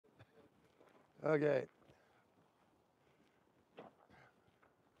Okay.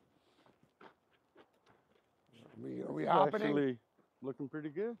 Are we It's happening? actually looking pretty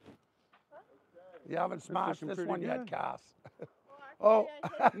good. You haven't smashed looking this pretty one yet, good. Cass. Well, Oh.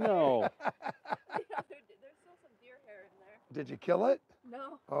 actually, I hit it. No. Yeah, there's still some deer hair in there. Did you kill it?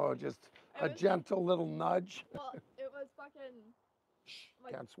 No. Oh, just It a was- gentle little nudge. Well, it was fucking.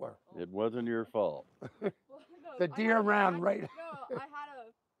 Like, Can't swear. It wasn't your fault. well, no, The I deer had a ran bad- right. No, I had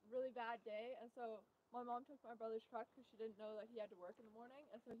a really bad day, and so my mom took my brother's truck because she didn't know that he had to work in the morning,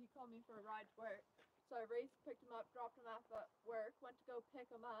 and so he called me for a ride to work. So I raced, picked him up, dropped him off at work, went to go pick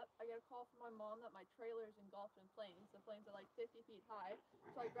him up. I get a call from my mom that my trailer's engulfed in flames. The flames are like 50 feet high.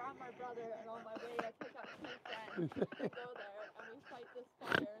 So I grab my brother, and on my way, I pick up 2 friends and go there, and we fight this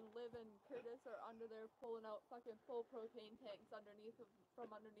fire. And Liv and Curtis are under there pulling out fucking full propane tanks from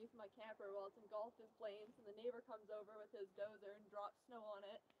underneath my camper while it's engulfed in flames. And the neighbor comes over with his dozer and drops snow on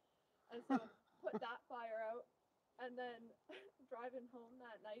it. And so put that fire out. And then driving home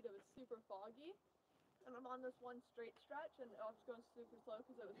that night, it was super foggy. And I'm on this one straight stretch, and I was going super slow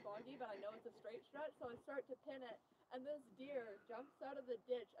because it was foggy, but I know it's a straight stretch, so I start to pin it, and this deer jumps out of the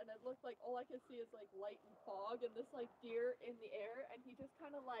ditch, and it looked like all I could see is like light and fog, and this like deer in the air, and he just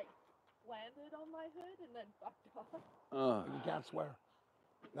kind of like landed on my hood and then fucked off. You can't swear.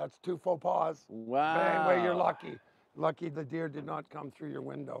 That's 2 faux pas. Wow. But anyway, you're lucky. Lucky the deer did not come through your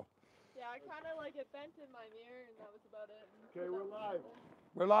window. Yeah, I kind of like it bent in my mirror, and that was about it. Okay, we're live.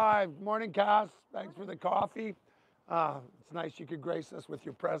 We're live. Morning, Cass. Thanks for the coffee. It's nice you could grace us with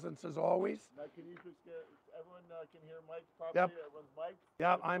your presence as always. Now, can you just get everyone can hear Mike properly? Yep. Everyone's Mike.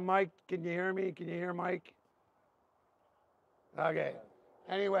 Yep, I'm Mike. Can you hear me? Can you hear Mike? Okay.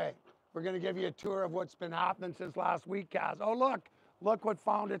 Anyway, we're going to give you a tour of what's been happening since last week, Cass. Oh, look what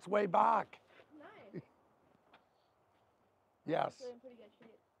found its way back. Nice. Yes. Actually in pretty good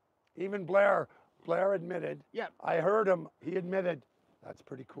shape. Even Blair admitted. Yep. I heard him. He admitted. That's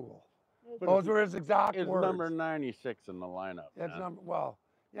pretty cool. But Those were his exact It's words. number 96 in the lineup. It's man. well,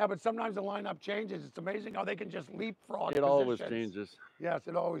 yeah, but sometimes the lineup changes. It's amazing how they can just leapfrog It always positions. changes. Yes,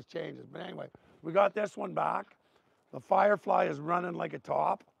 it always changes. But anyway, we got this one back. The Firefly is running like a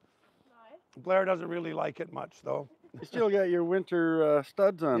top. Nice. Blair doesn't really like it much, though. You still got your winter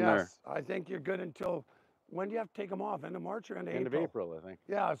studs on there. Yes, I think you're good until, when do you have to take them off? End of March or end of End April? of April, I think.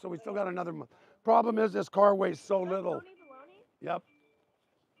 Yeah, so we still got another month. Problem is this car weighs so little. Tony Baloney? Yep.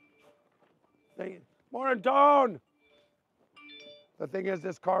 Morning, Tone! The thing is,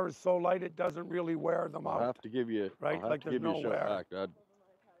 this car is so light, it doesn't really wear them I'll out. have to give you, Right, I'll have like to there's give you a no wear. shot back, Dad.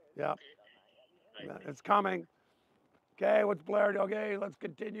 Yep. Yeah, it's coming. Okay, what's Blair? Okay, let's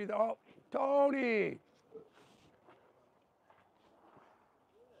continue. Oh, Tony!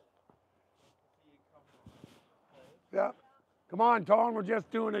 Yeah. Come on, Tone, we're just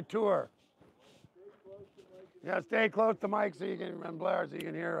doing a tour. Yeah, stay close to Mike so you can, and Blair, so you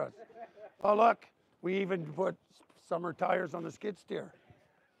can hear us. Oh, look, we even put summer tires on the skid steer.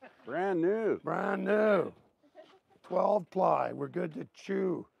 Brand new. Brand new. 12 ply. We're good to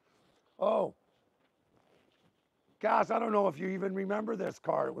chew. Oh. Cass, I don't know if you even remember this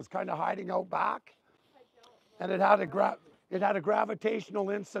car. It was kind of hiding out back. I don't. And it had a gravitational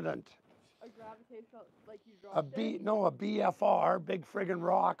incident. A gravitational, like you A dropped it? BFR, big friggin'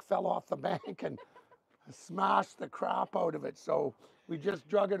 rock, fell off the bank and smashed the crap out of it. So we just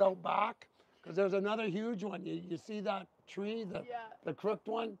drug it out back because there's another huge one. You see that tree, the crooked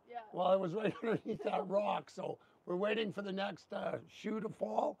one? Yeah. Well, it was right underneath that rock. So we're waiting for the next shoe to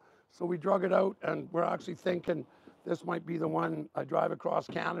fall. So we drug it out, and we're actually thinking this might be the one I drive across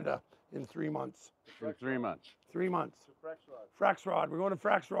Canada in 3 months. In 3 months. 3 months. Fresh Frexrod. rod. We're going to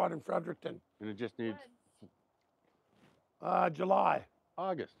Frexrod in Fredericton. And it just needs July.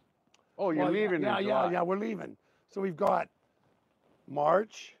 August. Oh, you're Well, leaving yeah, in yeah, July. yeah, we're leaving. So we've got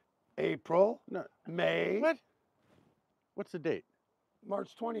March, April, No. May. What? What's the date?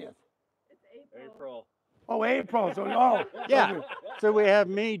 March 20th. It's April. April. Oh, April. So, oh. Yeah. So we have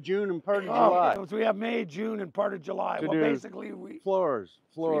May, June, and part of July. So we have May, June, and part of July. To Well, do basically, we. Floors,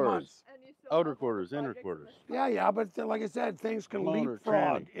 3 months. And you still outer have quarters, inner projects quarters. in the Yeah, yeah, but like I said, things can Motor leapfrog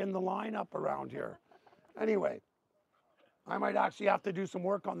trend. in the lineup around here. Anyway, I might actually have to do some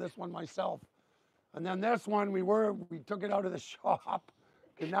work on this one myself. And then this one, we took it out of the shop,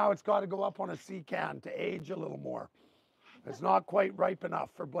 because now it's got to go up on a sea can to age a little more. It's not quite ripe enough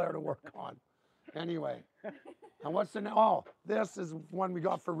for Blair to work on. Anyway, and what's the oh, this is one we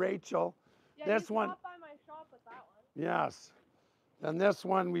got for Rachel. Yeah, This you one- stopped by my shop with that one. Yes. And this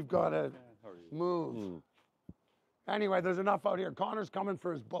one we've got to move. Hmm. Anyway, there's enough out here. Connor's coming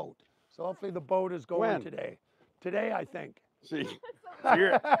for his boat. So hopefully the boat is going When? today. Today, I think. See, So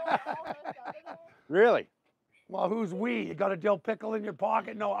You're- all this other one? Really? Well, who's we? You got a dill pickle in your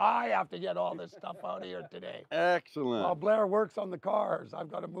pocket? No, I have to get all this stuff out of here today. Excellent. Well, Blair works on the cars. I've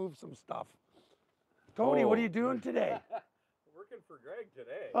got to move some stuff. Tony, what are Oh. you doing today? Working for Greg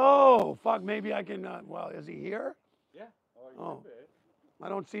today. Oh, fuck, maybe I can, well, is he here? Yeah. Oh, you Oh. could be. I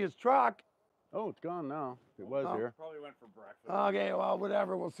don't see his truck. Oh, it's gone now. It was Oh. here. Probably went for breakfast. Okay, well,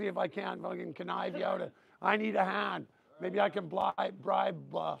 whatever. We'll see if I can fucking connive you out of. I need a hand. Maybe I can bribe.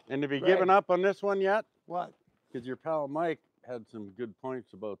 And have you Greg. given up on this one yet? What? Because your pal Mike had some good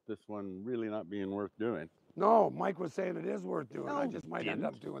points about this one really not being worth doing. No, Mike was saying it is worth doing. No, I just might end didn't.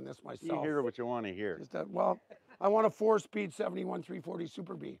 up doing this You myself. hear what you want to hear. Just well, I want a 4-speed 71 340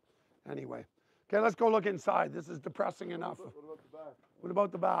 Super B. Anyway, okay, let's go look inside. This is depressing enough. What about the back? What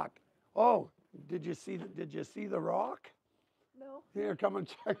about the back? Oh, did you see the rock? No. Here, come and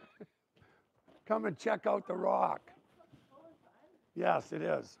check. Come and check out the rock. Yes, it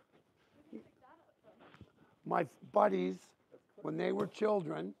is. My buddies, when they were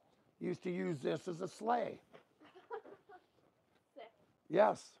children, used to use this as a sleigh. Sick.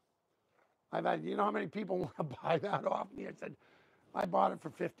 Yes. I've had, you know how many people want to buy that off me? I said, I bought it for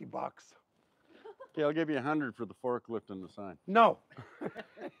 $50. Okay, I'll give you 100 for the forklift and the sign. No.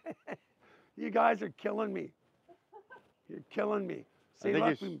 You guys are killing me. You're killing me. See, think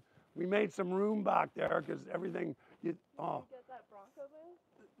look, it's- we made some room back there because everything, oh, Get that Bronco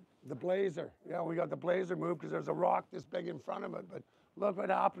moved? the Blazer. Yeah, we got the Blazer moved because there's a rock this big in front of it. But look what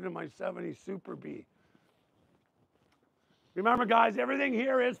happened to my 70 Super B. Remember, guys, everything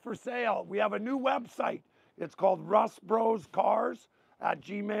here is for sale. We have a new website. It's called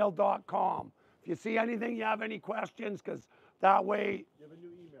rustbroscars@gmail.com. If you see anything, you have any questions, because that way, You have a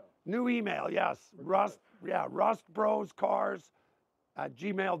new email. new email, yes.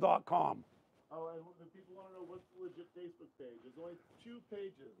 rustbroscars@gmail.com. Oh, and the people want to know what's the legit Facebook page. There's only 2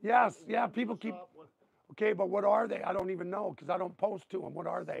 pages. Yes, One yeah, for people the keep- shop, one- Okay, but what are they? I don't even know because I don't post to them. What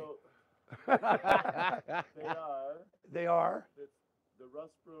are they? So they are. They are? The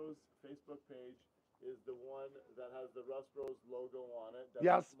Rust Bros Facebook page is the one that has the Rust Bros logo on it. That's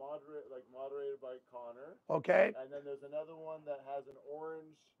Yes. moderated by Connor. Okay. And then there's another one that has an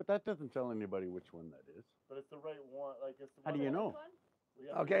orange, But that doesn't tell anybody which one that is. but it's the right one. Like it's the How one do you that- know? One? we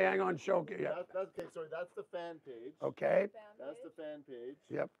have Okay, the- hang on, show. Yeah. That's okay. Sorry, that's the fan page. Okay. Fan That's the page? fan page.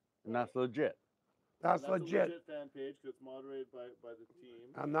 Yep. And that's legit. That's And legit. a legit fan page because it's moderated by the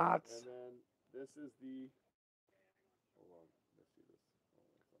team. And that's And then this is the. Hold on, let's see this. Oh,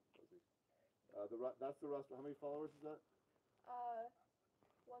 it's not fuzzy. That's the Rust. How many followers is that?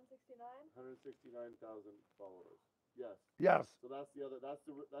 169. 169,000 followers. Yes. yes. So that's the other. That's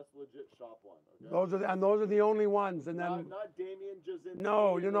the legit shop one. Okay. Those are the only ones. And then not Damien Jazinski.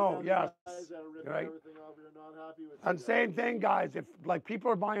 No, you and know, those other yes. guys that are ripping Right. everything off. You're not happy with. and you same guys. thing, guys. If like people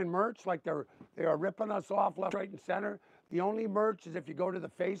are buying merch, like they are ripping us off left, right, and center. The only merch is if you go to the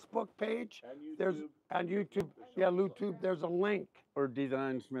Facebook page. And YouTube. There's and YouTube. Yeah, YouTube. There's a link. Or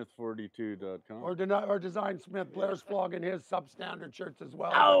designsmith42.com. Or Design Smith. Blair's flogging his substandard shirts as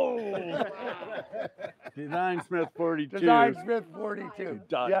well. Oh! Designsmith42.com. Design Smith 42.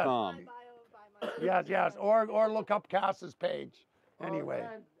 Dot Yes. com. My bio, by my Yes, yes. Or look up Cass's page. Anyway. Oh,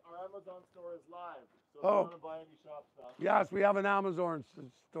 and our Amazon store is live. So if Oh. you want to buy any shop stuff. Yes, we have an Amazon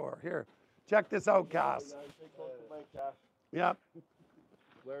store. Here, check this out, Cass. Hey guys, take both the mic, Cash. Yep.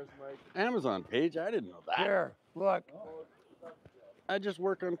 Where's Mike? Amazon page? I didn't know that. Here, look. Oh, I just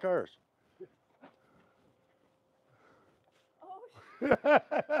work on cars. Oh,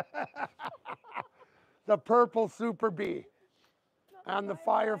 The purple Super B and the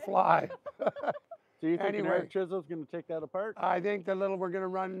Firefly. So you think an air Anyway. chisel's going to take that apart? I think we're gonna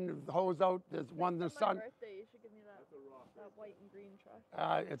run the hose out. There's one the for my sun. birthday, you should give me that white and green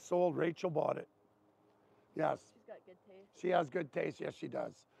truck. It's sold. Rachel bought it. Yes, She's got good taste. she has good taste. Yes, she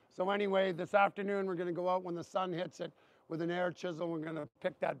does. So anyway, this afternoon we're gonna go out when the sun hits it with an air chisel. We're gonna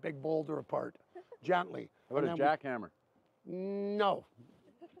pick that big boulder apart gently. How about a And then jackhammer? No,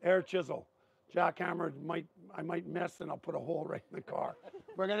 air chisel. Jackhammer I might miss, and I'll put a hole right in the car.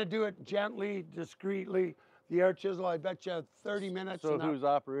 We're gonna do it gently, discreetly. The air chisel, I bet you 30 minutes. So and who's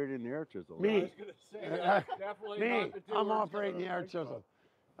operating the air chisel? Me. Definitely Me. not the two I'm words operating the together. air chisel.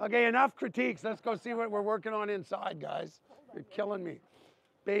 Okay, enough critiques. Let's go see what we're working on inside, guys. You're killing me.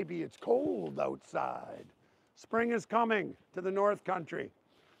 Baby, it's cold outside. Spring is coming to the North Country.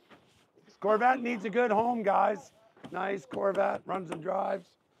 Corvette needs a good home, guys. Nice Corvette, runs and drives.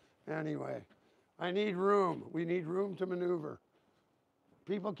 Anyway, I need room. We need room to maneuver.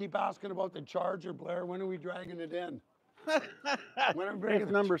 People keep asking about the Charger, Blair. When are we dragging it in? When are we bringing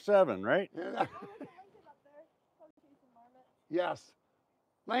It's the number 7, right? Yeah. Oh, there's a Lincoln up there. Probably chasing marmots. Yes.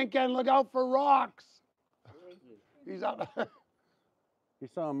 Lincoln, look out for rocks. He's up. He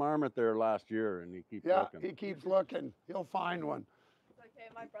saw a marmot there last year, and he keeps Yeah, looking. he keeps looking. He'll find one. It's okay.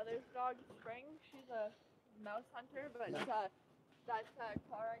 My brother's dog, Spring, she's a mouse hunter, but Yeah. that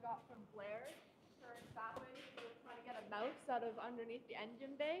car I got from Blair turned that way. She was trying to get a mouse out of underneath the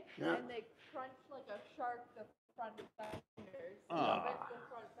engine bay, Yeah. and they crunched like a shark the front fenders. Ah. Ripped the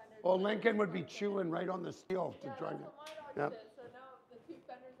front fenders. Oh, Lincoln would be chewing right on the steel to Yeah, try that's to. what my dog Yep. did. So now the two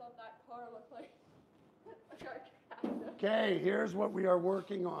fenders on that car look like a shark. Okay, here's what we are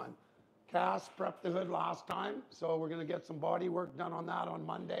working on. Cass prepped the hood last time, so we're gonna get some body work done on that on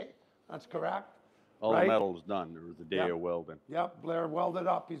Monday. That's correct? All Right? the metal's done. There was a day Yep. of welding. Yep, Blair welded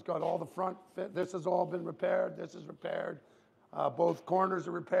up. He's got all the front fit. This has all been repaired. This is repaired. Both corners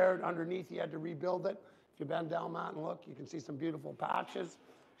are repaired. Underneath, he had to rebuild it. If you bend down, Matt, and look, you can see some beautiful patches.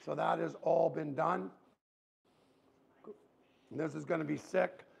 So that has all been done. And this is gonna be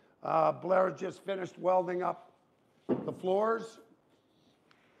sick. Blair just finished welding up the floors.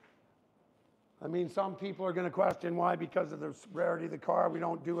 I mean, some people are going to question why, because of the rarity of the car, we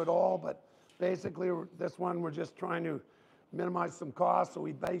don't do it all. But basically, this one, we're just trying to minimize some costs. So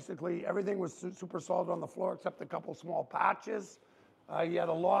we basically, everything was super solid on the floor except a couple small patches. You had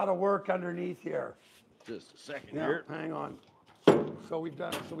a lot of work underneath here. Just a second Yeah, here. hang on. So we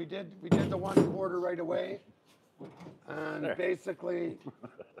did the 1/4 right away. And There. basically,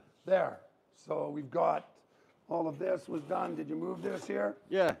 there. So we've got, all of this was done. Did you move this here?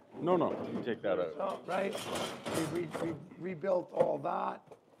 Yeah. No, you take that out. Oh, right. We rebuilt all that.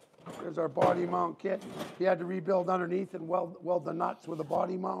 There's our body mount kit. He had to rebuild underneath and weld the nuts where the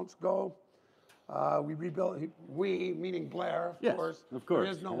body mounts go. We rebuilt, we, meaning Blair, of Yes, course. of course,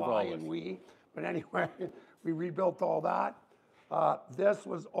 There is no as I in always. we. But anyway, we rebuilt all that. This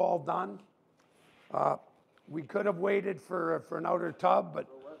was all done. We could have waited for an outer tub, but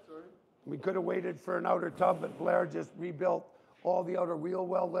we could have waited for an outer tub, but Blair just rebuilt all the outer wheel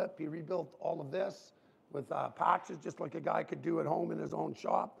well lip. He rebuilt all of this with patches, just like a guy could do at home in his own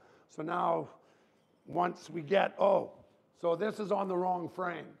shop. So now, once we get, so this is on the wrong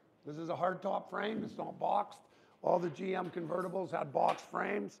frame. This is a hardtop frame, it's not boxed. All the GM convertibles had boxed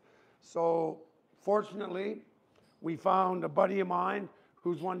frames. So fortunately, we found a buddy of mine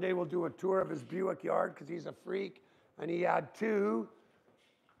who's one day will do a tour of his Buick yard because he's a freak, and he had two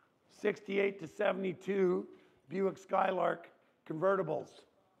 68 to 72 Buick Skylark convertibles.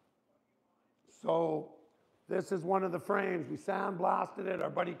 So this is one of the frames. We sandblasted it. Our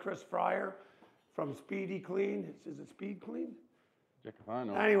buddy Chris Fryer from Speedy Clean. Is it Speed Clean? Check if I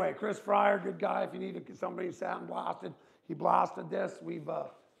know. Anyway, Chris Fryer, good guy. If you need somebody sandblasted, he blasted this. We've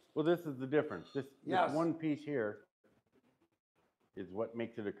Well, this is the difference. This Yes. one piece here is what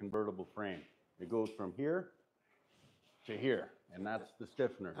makes it a convertible frame. It goes from here to here, and that's the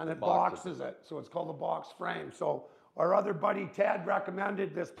stiffener. and that it boxes it. So it's called a box frame. So our other buddy Ted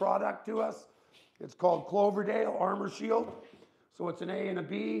recommended this product to us. It's called Cloverdale Armor Shield. So it's an A and a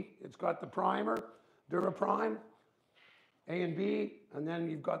B. It's got the primer, DuraPrime, A and B, and then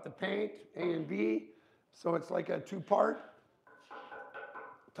you've got the paint, A and B. So it's like a two-part.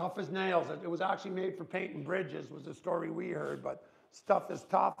 Tough as nails. It was actually made for painting bridges, was the story we heard, but stuff is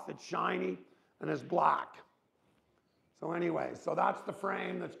tough, it's shiny, and it's black. So anyway, so that's the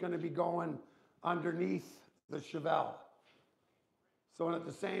frame that's going to be going underneath the Chevelle. So at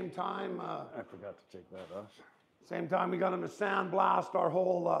the same time, I forgot to take that off. we got him to sandblast our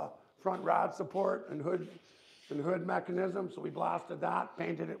whole front rad support and hood mechanism. So we blasted that,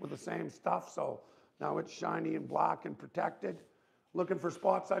 painted it with the same stuff. So now it's shiny and black and protected. Looking for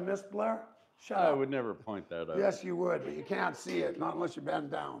spots I missed, Blair? Shut I up. would never point that out. Yes, you would, but you can't see it, not unless you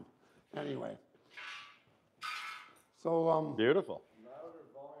bend down. Anyway. So, Beautiful.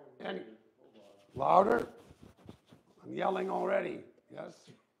 louder? I'm yelling already. Yes?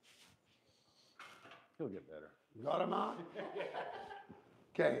 He'll get better. You got him out?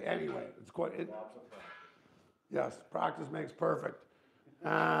 Okay, anyway, it's quite, yes, practice makes perfect.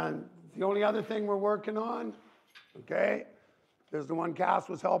 And the only other thing we're working on, okay, is the one Cass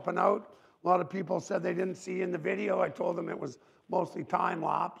was helping out. A lot of people said they didn't see in the video. I told them it was mostly time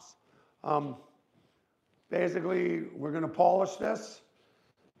lapse. Basically, we're going to polish this.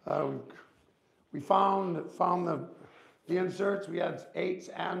 We found the inserts. We had 8s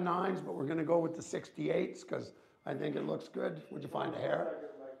and 9s, but we're going to go with the 68s because I think it looks good. Would you find a hair?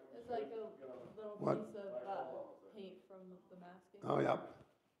 It's like a little What? piece of paint from the masking. Oh, yeah.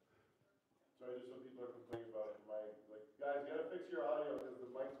 Sorry, just so people are complaining about it. Like, guys, you gotta fix your audio because the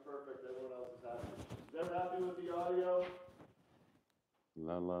mic's perfect. Everyone else is happy. Is everyone happy with the audio?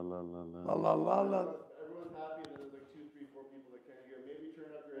 La la la la la. La la la la. Everyone's happy, and then there's like 2, 3, 4 people that can't hear. Maybe turn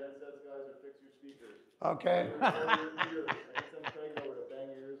up Okay. Send Craig over to bang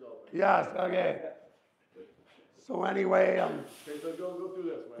your ears open. Yes. Okay. So anyway, Okay, so go through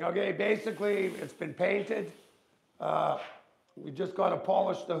this, man. okay. Basically, it's been painted. We just got to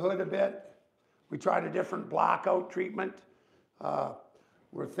polish the hood a bit. We tried a different blackout treatment.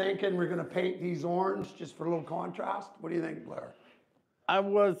 We're thinking we're going to paint these orange just for a little contrast. What do you think, Blair? I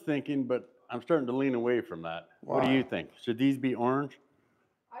was thinking, but I'm starting to lean away from that. What do Why? you think? Should these be orange?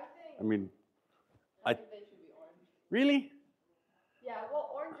 I think. I mean, I think they should be orange. really? Yeah, well,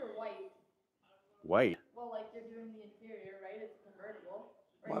 orange or white. White. Well, like you're doing the interior, right? It's convertible.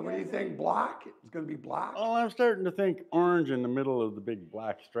 Or What do you guys think? Black? It's going to be black? Oh, I'm starting to think orange in the middle of the big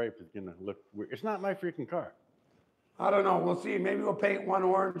black stripe is going to look weird. It's not my freaking car. I don't know. We'll see. Maybe we'll paint one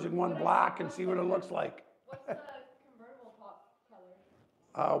orange and one black and see what it looks like. What's the convertible top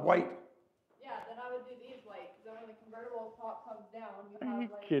color? White. Yeah, then I would do these white, because then when the convertible top comes down, you Are have you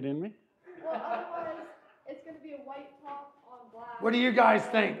like. kidding me? Well, otherwise, it's going to be a white top on black. What do you guys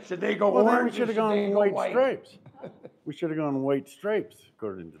think? Should they go Well, then we orange or should have they gone go white white? stripes. We should have gone white stripes,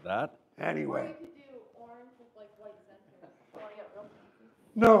 according to that. Or Anyway. you could do orange with like white center. You want to get real fancy?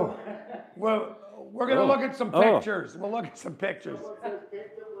 No. Well, we're going to Oh. look at some Oh. pictures. We'll look at some pictures. Someone says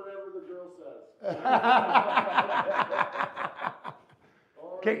paint them whatever the girl says.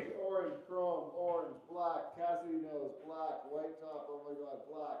 Okay. Orange, chrome, orange, black, Cassidy knows, black, white top, oh my god,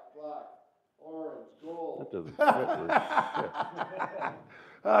 black, orange, gold, That doesn't fit with shit.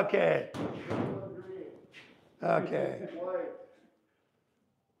 Okay. green, Okay. white.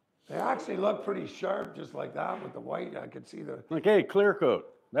 They actually look pretty sharp just like that with the white. I could see the... Okay, clear coat.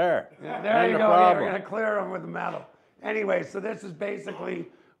 There. Yeah, there End you of go. Yeah, we're problem. going to clear them with the metal. Anyway, so this is basically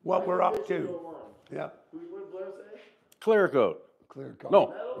what we're up to. Yeah. What did Blair say? Clear coat. Clear coat.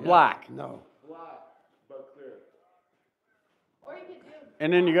 No, Yeah. black. No. Black, but clear. Or you could do.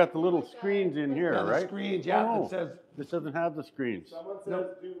 And then you got the little like a- screens in here, Yeah, the right? screens, yeah, Oh, it says... this doesn't have the screens. Someone says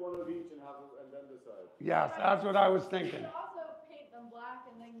Nope. do one of each and have them, and then decide. Yes, that's what I was You thinking. could also paint them black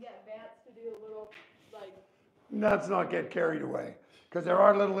and then get Vance to do a little, like, Let's not get carried away. Because there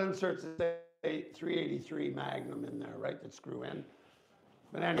are little inserts that say 383 Magnum in there, right, that screw in.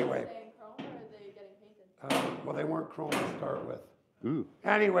 But anyway, staying chrome, or are they getting painted? well, they weren't chrome to start with. Ooh.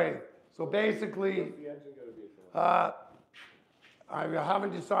 Anyway, so basically, The engine gotta be. I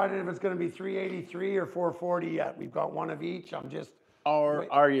haven't decided if it's going to be 383 or 440 yet. We've got one of each. I'm just, Or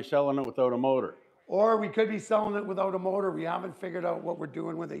are you selling it without a motor? or we could be selling it without a motor. We haven't figured out what we're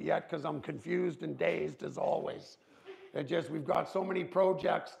doing with it yet because I'm confused and dazed as always. It just, we've got so many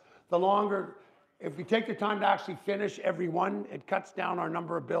projects. The longer, if we take the time to actually finish every one, it cuts down our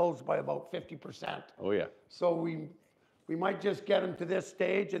number of bills by about 50%. Oh, yeah. So we might just get them to this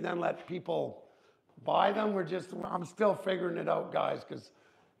stage and then let people buy them. I'm still figuring it out, guys, because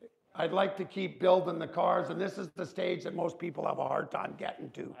I'd like to keep building the cars, and this is the stage that most people have a hard time getting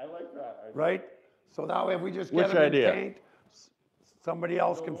to, I like that. right? So that way, if we just get Which them idea? in paint, somebody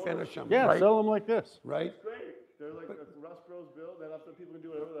else can finish them, Yeah, right? sell them like this. Right? Great. They're like the Rust Bros build, then after people can do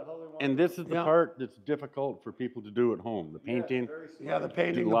whatever the hell they want. And this is the Yeah. part that's difficult for people to do at home, the painting. Very smart. Yeah, the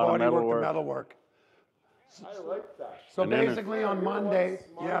painting, Do the a lot of body metal work, the work. metal work. I like that. So And then basically on You're one Monday,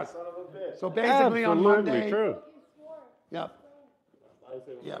 smart yes. son of a bitch. So basically on Absolutely Monday, true. You swore. yep. I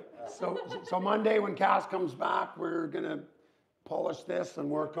say Yeah, so Monday when Cass comes back, we're gonna polish this and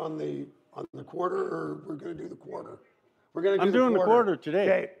work on the quarter, or we're gonna do the quarter? We're gonna do I'm doing the quarter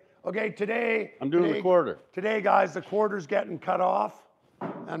today. Okay, today. I'm doing the today- quarter. Today, guys, the quarter's getting cut off.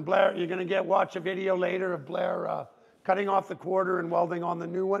 And Blair, you're gonna watch a video later of Blair cutting off the quarter and welding on the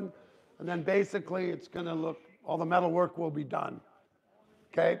new one. And then basically it's gonna look, all the metal work will be done.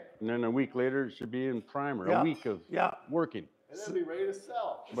 Okay? And then a week later, it should be in primer, Yeah, a week of yeah. working. And then be ready to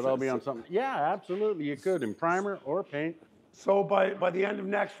sell. But I'll be on something. Yeah, absolutely. You could in primer or paint. So by the end of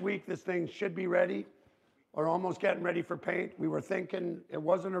next week, this thing should be ready, or almost getting ready for paint. We were thinking it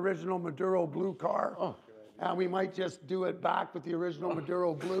was an original Maduro blue car. Oh. And we might just do it back with the original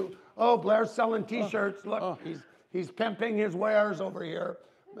Maduro blue. Oh, Blair's selling T-shirts. Look, Oh. he's pimping his wares over here.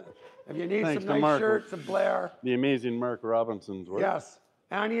 If you need Thanks some to nice Mark. shirts of Blair, The amazing Mark Robinson's work. yes.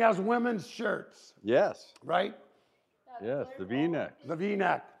 And he has women's shirts, Yes. right? That's Yes, the Blair V-neck. The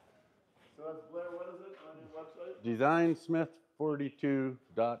V-neck. So that's Blair, what is it on your website?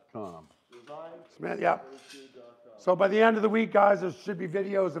 DesignSmith42.com. Design. Smith, yeah. So by the end of the week, guys, there should be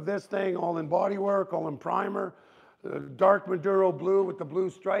videos of this thing, all in bodywork, all in primer, dark Maduro blue with the blue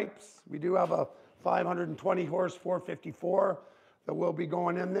stripes. We do have a 520 horse 454 that will be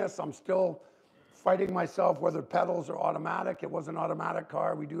going in this. I'm still fighting myself whether pedals are automatic. It was an automatic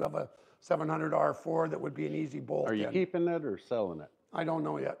car. We do have a 700 R4 that would be an easy bolt Are you in. keeping it or selling it? I don't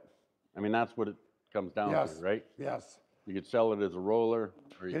know yet. I mean, that's what it comes down Yes. to, right? Yes. You could sell it as a roller,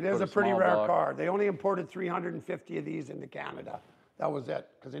 or you It could is put a pretty small rare block, car. They only imported 350 of these into Canada. That was it,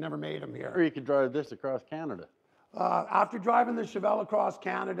 because they never made them or here. you could drive this across Canada. After driving the Chevelle across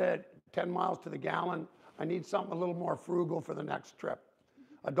Canada at 10 miles to the gallon, I need something a little more frugal for the next trip.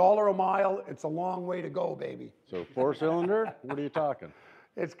 $1 a mile, it's a long way to go, baby. So 4-cylinder? What are you talking?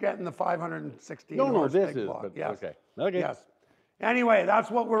 It's getting the 516 No, horse this big is, block. but Yes. okay. Okay. Yes. Anyway, that's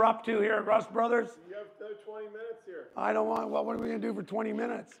what we're up to here at Rust Brothers. You have another 20 minutes here. I don't want, what are we gonna do for 20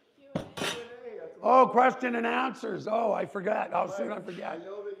 minutes? Q&A, that's Oh, question and answers. Oh, I forgot. How soon I I forget.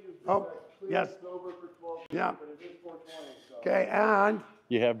 know that you've been Oh, clean yes. and sober for 12 years, Yeah. but it is 420, so. Okay, and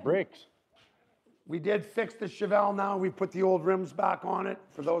You have brakes. we did fix the Chevelle now. We put the old rims back on it.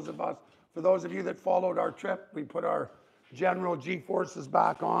 For those of you that followed our trip, we put our general G-forces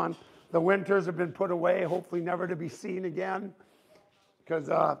back on. The winters have been put away, hopefully never to be seen again. Because,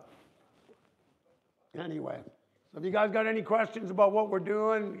 anyway. So if you guys got any questions about what we're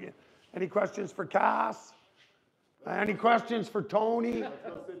doing, any questions for Cass? Any questions for Tony?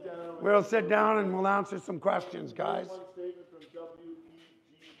 We'll sit down and we'll answer some questions, guys. One statement from WPG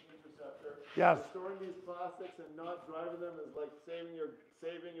Interceptor. Yes. Storing these classics and not driving them is like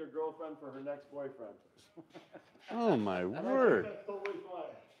saving your girlfriend for her next boyfriend. Oh, my word. That's totally fine.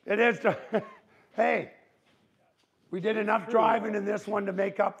 It is. Hey, we did enough driving in this one to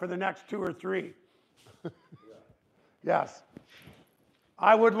make up for the next 2 or 3. Yes.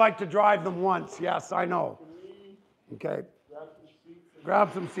 I would like to drive them once. Yes, I know. Okay.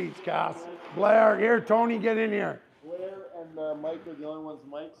 Grab some seats, Cass. Blair, here, Tony, get in here. Blair and Mike are the only ones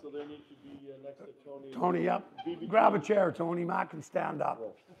Mike, so they need to be next to Tony. Tony, yep. Grab a chair, Tony. Matt can stand up.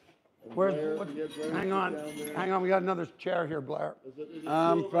 Where's, Blair, what, yeah, Blair hang sit on, down there. hang on. We got another chair here, Blair. Is it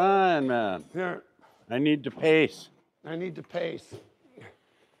I'm cool? fine, man. Here, I need to pace. I need to pace.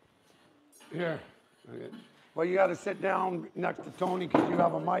 Here. Okay. Well, you got to sit down next to Tony because you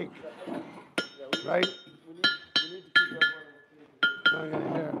have a mic, right? We need to keep everyone.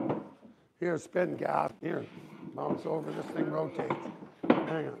 Okay, here. Here, spin gap. Here, bounce over. This thing rotates. Hang on.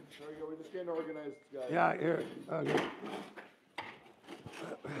 There we go. We're just getting organized, guys. Yeah, here. Okay.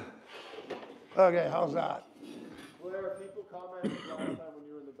 Okay, how's that? Blair, people commented last time when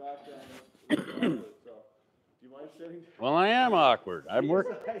you were in the background. It was awkward, so, do you mind sitting? Well, I am awkward. I'm good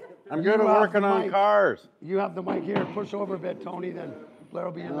You at have working the on mic. cars. You have the mic here. Push over a bit, Tony. Then Blair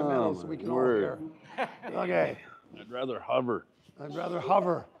will be in the Oh, middle so my we can all word. hear. Okay. I'd rather hover. I'd rather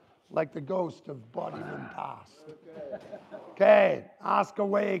hover like the ghost of Bodyman Pass. Okay, ask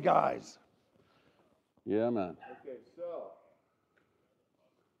away, guys. Yeah, man. Okay, so.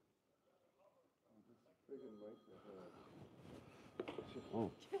 Oh,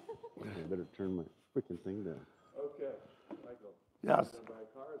 I better turn my freaking thing down. Okay, Michael. Yes. Gonna buy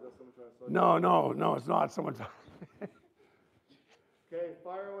a car? Is that someone trying to sell you? No, it's not. Someone's. Okay,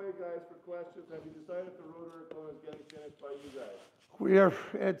 fire away, guys, for questions. Have you decided if the rotor is getting finished by you guys?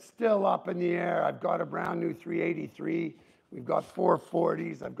 It's still up in the air. I've got a brand new 383. We've got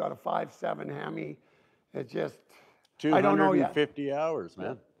 440s. I've got a 5.7 Hemi. It's just, I don't know yet. 250 hours,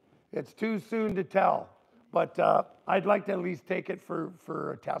 man. It's too soon to tell, but I'd like to at least take it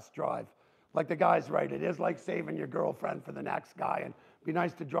for a test drive. Like the guy's right, it is like saving your girlfriend for the next guy, and it'd be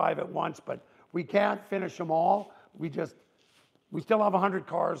nice to drive it once, but we can't finish them all. We still have 100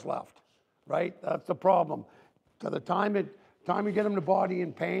 cars left, right? That's the problem. To the time we get them to body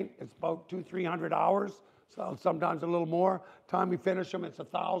and paint, it's about 200-300 hours. So sometimes a little more. Time we finish them, it's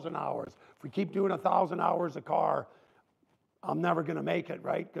 1,000 hours. If we keep doing 1,000 hours a car, I'm never going to make it,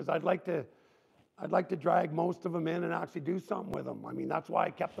 right? Because I'd like to drag most of them in and actually do something with them. I mean, that's why I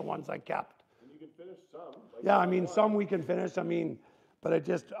kept the ones I kept. And you can finish some. Like Yeah, I mean, some we can finish. I mean, but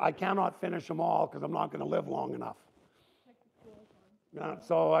I cannot finish them all because I'm not going to live long enough. Yeah,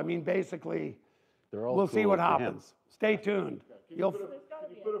 so I mean, basically, They're all we'll see cool what up to him. happens. Stay tuned. Can You'll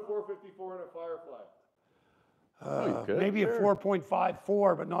you put a 454 in a Firefly? you could, maybe sure. a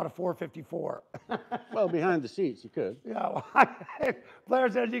 4.54, but not a 454. Well, behind the seats, you could. Yeah, well, Blair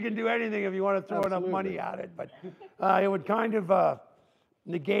says you can do anything if you want to throw enough money at it, but it would kind of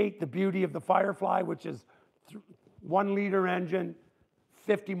negate the beauty of the Firefly, which is 1 liter engine,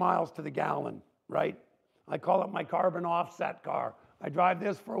 50 miles to the gallon, right? I call it my carbon offset car. I drive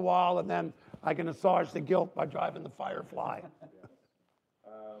this for a while, and then I can massage the guilt by driving the Firefly.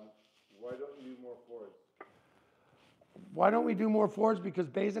 Why don't you do more Fords? Why don't we do more Fords? Because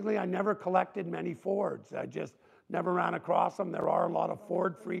basically I never collected many Fords. I just never ran across them. There are a lot of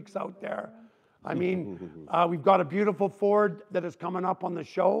Ford freaks out there. I mean, we've got a beautiful Ford that is coming up on the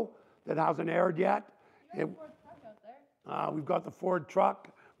show that hasn't aired yet. You have a Ford truck out there. We've got the Ford truck,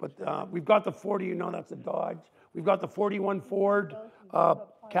 But we've got the 40, you know, that's a Dodge. We've got the 41 Ford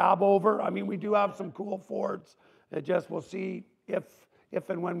cab over. I mean, we do have some cool Fords. It just, we'll see if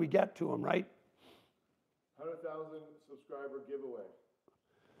and when we get to them, right? 100,000 subscriber giveaway.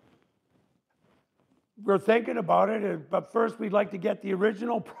 We're thinking about it, but first we'd like to get the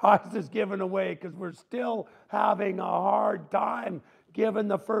original prizes given away because we're still having a hard time giving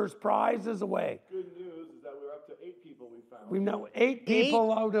the first prizes away. Good news is that we're up to 8 people we found. We know 8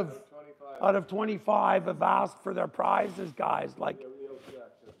 people out of 25 have asked for their prizes, guys. Like,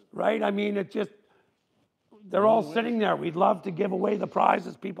 right? I mean, it just, they're all sitting there. We'd love to give away the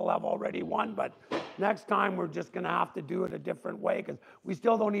prizes people have already won, but next time we're just going to have to do it a different way because we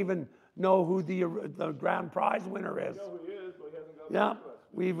still don't even know who the grand prize winner is. We know who he is, but he hasn't got Yeah, back to us.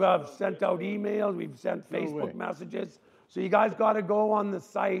 we've sent out emails, we've sent Facebook messages. So you guys got to go on the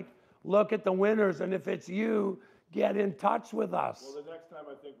site, look at the winners, and if it's you, get in touch with us. Well, the next time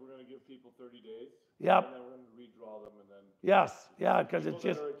I think we're going to give people 30 days. Yep. And then we're going to redraw them and then Yes, yeah, because it's people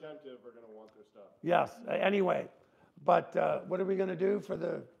just, that are attentive are going to want their stuff. yes, anyway. But what are we going to do for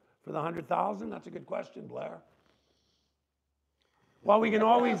the 100,000? That's a good question, Blair. Well, we can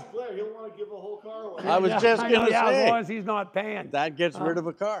always. Blair, he'll want to give a whole car away. I was just gonna yeah, as say. long as he's not paying. That gets rid of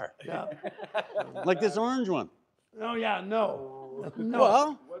a car. Yeah. Like this orange one. Oh yeah, no. No.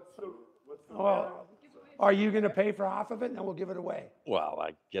 Well, What's the Well, are you going to pay for half of it, and then we'll give it away?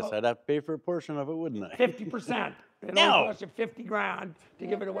 I guess I'd have to pay for a portion of it, wouldn't I? 50%. It No. only costs you 50 grand to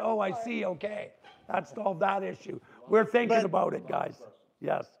give it away. Oh, I see. Okay, that's solved that issue. We're thinking about it, guys.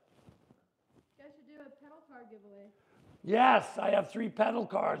 Yes. You guys should do a pedal car giveaway. Yes, I have 3 pedal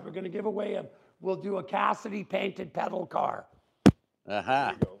cars. We're going to give away we'll do a Cassidy painted pedal car.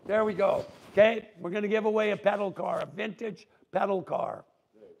 Aha. There we go. Okay, we're going to give away a pedal car, a vintage pedal car.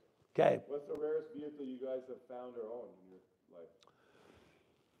 Okay. What's the rarest vehicle you guys have found or owned in your life?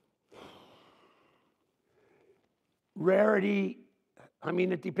 Rarity, I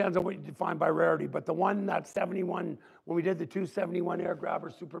mean, it depends on what you define by rarity, but the one that 71, when we did the 271 Air Grabber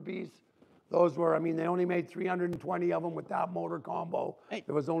Super Bs, those were, I mean, they only made 320 of them with that motor combo. Hey.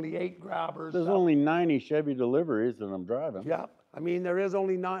 There was only 8 grabbers. There's only 90 Chevy deliveries that I'm driving. Yeah, I mean, there is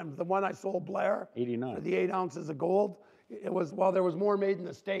only 9. The one I sold Blair, 89. for the 8 ounces of gold, it was, well, there was more made in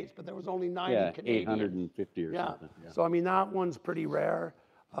the States, but there was only 90 Yeah, Canadian. 850 or Yeah. something. Yeah. So I mean, that one's pretty rare.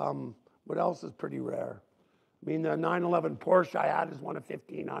 What else is pretty rare? I mean, the 911 Porsche I had is one of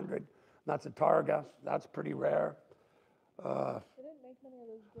 1,500. That's a Targa. That's pretty rare. They didn't make many of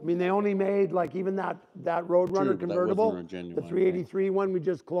those. I mean, they only made like even that Roadrunner True, but that convertible, wasn't a genuine the thing. 383 one we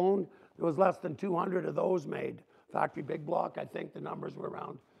just cloned. There was less than 200 of those made. Factory big block, I think the numbers were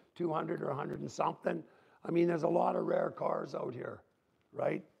around 200 or 100 and something. I mean, there's a lot of rare cars out here,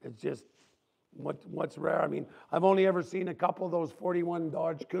 right? It's just what's rare. I mean, I've only ever seen a couple of those 41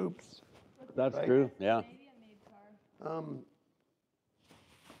 Dodge Coupes. That's Right. true. Yeah. Canadian made car.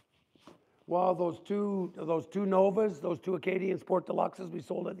 Well, those two Novas, those 2 Acadian Sport Deluxes we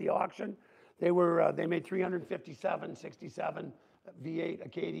sold at the auction, they made 357, 67 V8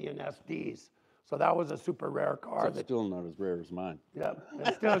 Acadian SDs. So that was a super rare car. It's still not as rare as mine. Yeah,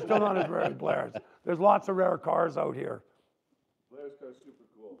 it's still not as rare as Blair's. There's lots of rare cars out here. Blair's car's super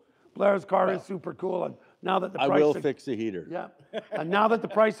cool. Blair's car is super cool, and now that the I price will of, fix the heater. yeah, and now that the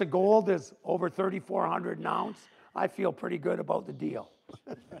price of gold is over 3,400 an ounce, I feel pretty good about the deal.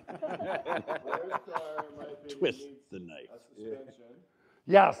 Blair's car, in my opinion, Twist needs the knife. a suspension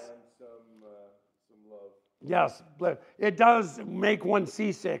Yes, and some love. yes, Blair. It does make one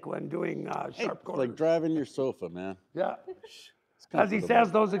seasick when doing Hey, sharp it's corners. like driving your sofa, man. Yeah. It's As he comfortable.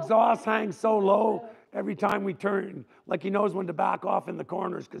 says, those exhausts hang so low every time we turn, like he knows when to back off in the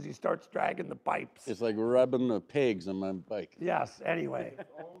corners because he starts dragging the pipes. It's like rubbing the pegs on my bike. Yes, anyway. If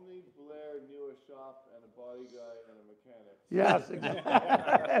only Blair knew a shop and a body guy and a mechanic. Yes,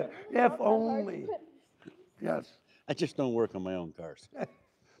 exactly. If only. Yes, I just don't work on my own cars. that's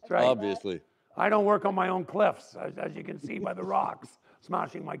right. Obviously. I don't work on my own cliffs, as you can see by the rocks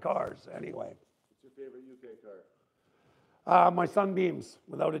smashing my cars. Anyway, What's your favorite UK car? my Sunbeams,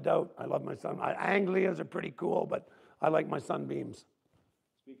 without a doubt. I love my Anglias are pretty cool, but I like my Sunbeams.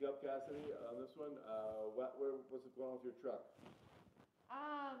 Speak up, Cassidy, on this one. What's it going on with your truck?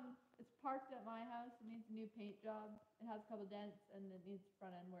 It's parked at my house. It needs a new paint job. It has a couple dents and it needs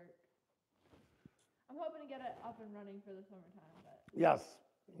front end work. I'm hoping to get it up and running for the summertime, but Yes,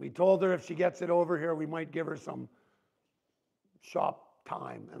 we told her if she gets it over here, we might give her some shop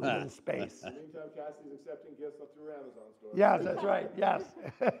time and a little space. In the meantime, Cassidy's accepting gifts up through Amazon store. Yes, that's right, yes. please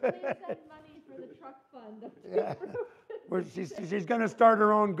send money for the truck fund. Yeah. She's going to start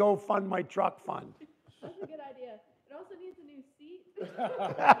her own Go Fund My Truck fund. That's a good idea. It also needs a new seat. And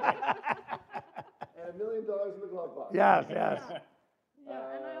 $1 million in the glove box. Yes, yes.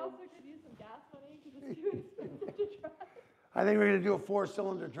 Yeah, and I also could use some gas money because it's too expensive to drive. I think we're gonna do a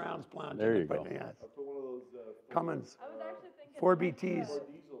 4-cylinder transplant. There you go. Yes. I'll put one of those. Cummins. I was actually thinking. 4 I might do BTs. a- Or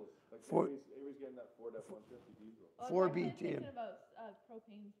diesels. Like Four- Avery's getting that Ford F-150 diesel. I was 4 actually BT. thinking about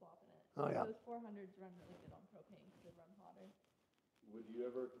propane swapping it. Oh, yeah. Those 400s run really good on propane because they run hotter. Would you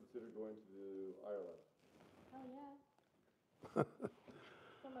ever consider going to Ireland? Oh yeah.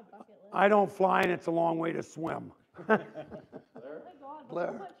 It's on my bucket list. I don't fly and it's a long way to swim. There? Oh my God, Blair.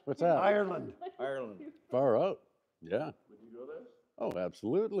 so much What's food. that? Ireland. Ireland. Far out. Yeah. Would you go there? Oh,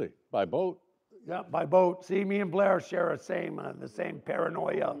 absolutely. By boat. Yeah, by boat. See, me and Blair share the same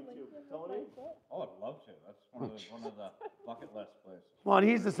paranoia. Tony? Oh, I'd love to. That's one of the bucket list places. Well, and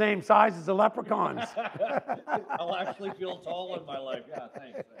he's the same size as the leprechauns. I'll actually feel tall in my life. Yeah,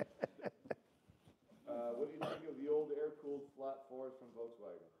 thanks. What do you think of the old air-cooled flat fours from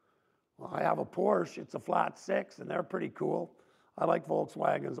Volkswagen? Well, I have a Porsche. It's a flat 6, and they're pretty cool. I like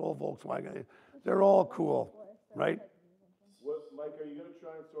Volkswagens, old Volkswagen. They're all cool, right? What, Mike, are you going to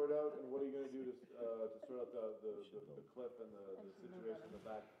try and sort out, and what are you going to do to sort out the cliff and the situation in the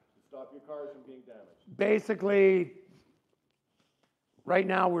back to stop your cars from being damaged? Basically, right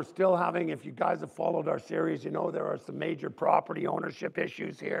now we're still having, if you guys have followed our series, you know there are some major property ownership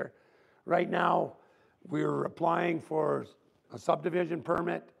issues here. Right now, we're applying for a subdivision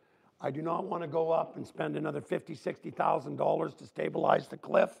permit. I do not want to go up and spend another $50,000, $60,000 to stabilize the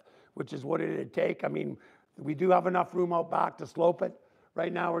cliff, which is what it'd take. I mean, we do have enough room out back to slope it.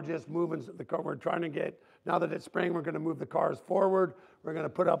 Right now, we're just moving the car. We're trying to get, now that it's spring, we're going to move the cars forward. We're going to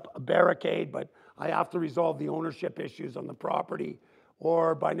put up a barricade, but I have to resolve the ownership issues on the property.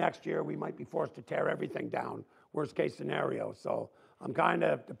 Or by next year, we might be forced to tear everything down, worst case scenario. So I'm kind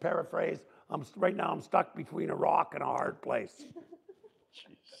of, to paraphrase, right now I'm stuck between a rock and a hard place.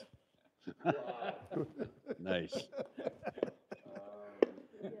 Nice.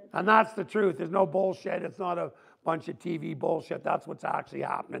 And that's the truth. There's no bullshit. It's not a bunch of TV bullshit. That's what's actually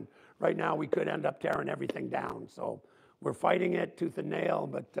happening. Right now, we could end up tearing everything down. So we're fighting it tooth and nail,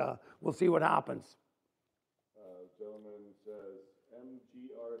 but we'll see what happens. Gentleman says,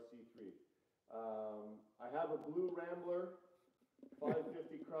 MGRC3. I have a blue Rambler,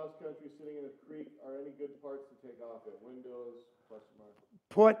 550 cross country sitting in a creek. Are any good parts to take off it? Windows, question mark.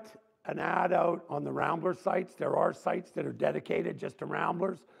 Put an ad out on the Rambler sites. There are sites that are dedicated just to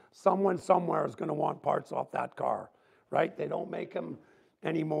Ramblers. Someone somewhere is going to want parts off that car, right? They don't make them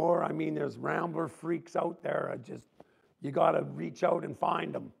anymore. I mean, there's Rambler freaks out there. You got to reach out and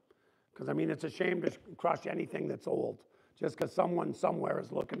find them. Because, I mean, it's a shame to crush anything that's old just because someone somewhere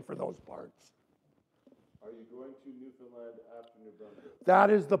is looking for those parts. Are you going to Newfoundland after New Brunswick?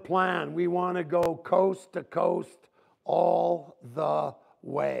 That is the plan. We want to go coast to coast all the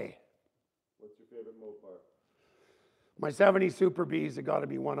way. What's your favorite Mopar? My 70 Super Bs have got to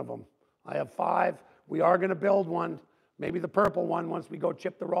be one of them. I have 5. We are going to build one, maybe the purple one, once we go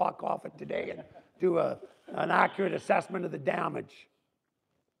chip the rock off it today and do an accurate assessment of the damage.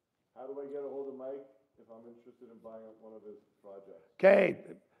 How do I get a hold of Mike if I'm interested in buying up one of his projects? Okay,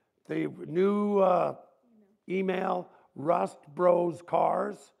 the new email,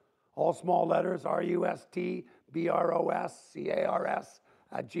 rustbroscars, all small letters, RUSTBROSCARS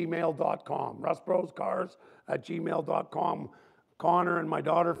 @gmail.com. rustbroscars@gmail.com. Connor and my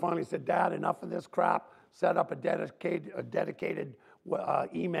daughter finally said, Dad, enough of this crap. Set up a dedicated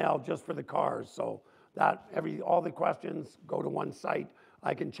email just for the cars. So that all the questions go to one site.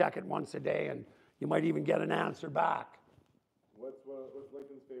 I can check it once a day, and you might even get an answer back. What's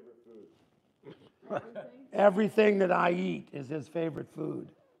Lincoln's favorite food? Everything that I eat is his favorite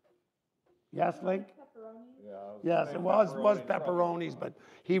food. Yes, Link? Pepperoni. Yes, it was pepperonis, but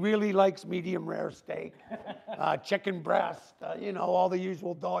he really likes medium rare steak, chicken breast, all the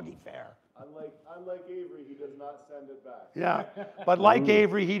usual doggy fare. Unlike Avery, he does not send it back. Yeah, but like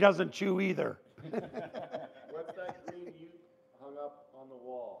Avery, he doesn't chew either. What's that green ute hung up on the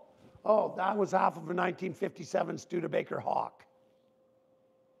wall? Oh, that was half of a 1957 Studebaker Hawk.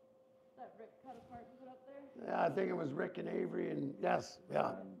 That Rick cut apart and put up there. Yeah, I think it was Rick and Avery, and yes,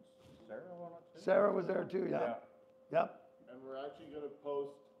 yeah. Sarah on it too? Sarah was there too, yeah. Yep. And we're actually going to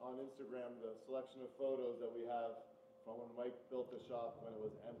post on Instagram the selection of photos that we have from when Mike built the shop when it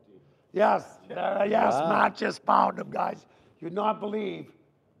was empty. Yes, yes, Wow. Matt just found them, guys. You'd not believe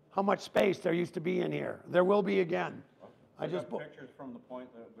how much space there used to be in here. There will be again. I just got pictures from the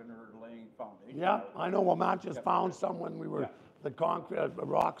point that when we were laying foundation. Yeah, I know. Well, Matt just found some when we were, the concrete,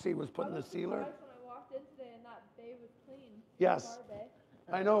 Roxy was putting I the was sealer. surprised when I walked in today and that bay was clean. Yes. Car bay.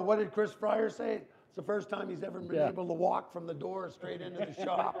 I know. What did Chris Fryer say? It's the first time he's ever been Yeah. able to walk from the door straight into the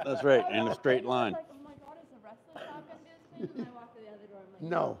shop. That's right, I in a walked straight in, I was line. like, oh my god, is the wrestling shop gonna do this thing? And I walked to the other door. I'm like,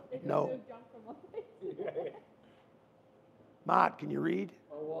 No, they just no. moved junk from one place. Matt, can you read?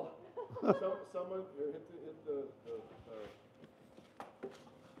 Oh, well, someone, here, hit the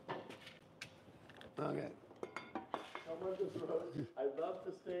Okay. someone just wrote, I'd love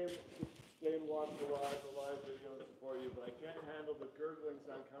to stay and watch the live video and support you, but I can't handle the gurgling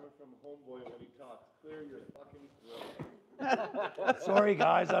sound coming from homeboy when he talks. Clear your fucking throat. Sorry,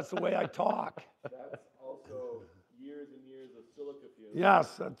 guys, that's the way I talk. That's also years and years of silica fumes.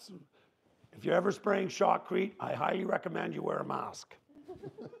 Yes, that's. If you're ever spraying shotcrete, I highly recommend you wear a mask.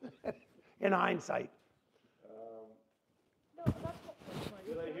 In hindsight. No, that's helpful.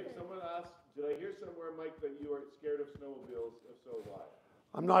 Did I hear someone ask? Did I hear somewhere, Mike, that you are scared of snowmobiles? If so, why?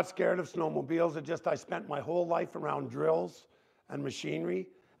 I'm not scared of snowmobiles. It's just I spent my whole life around drills and machinery,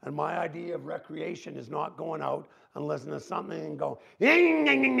 and my idea of recreation is not going out and listening to something and go ding,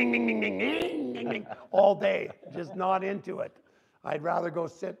 ding, ding, ding, ding, ding, ding, ding, ding, ding, all day. Just not into it. I'd rather go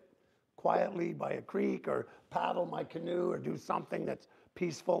sit quietly by a creek or paddle my canoe or do something that's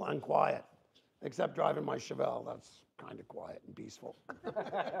peaceful and quiet. Except driving my Chevelle, that's kind of quiet and peaceful.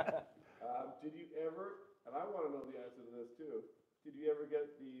 Did you ever, and I want to know the answer to this too, did you ever get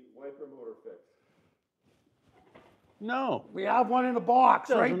the wiper motor fixed? No, We have one in a box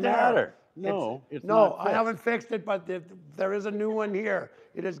right doesn't there. matter. No, it's No, not I fixed. haven't fixed it, but there is a new one here.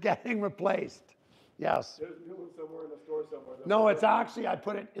 It is getting replaced. Yes. There's a new one somewhere in the store somewhere. No, it's actually, I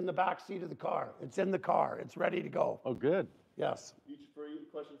put it in the back seat of the car. It's in the car. It's ready to go. Oh, good. Yes.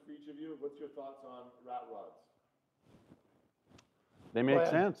 Question for each of you. What's your thoughts on rat rods? They make ahead.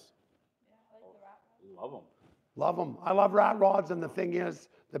 sense. Love them. Love them. I love rat rods, and the thing is,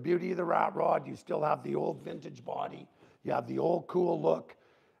 the beauty of the rat rod, you still have the old vintage body. You have the old cool look,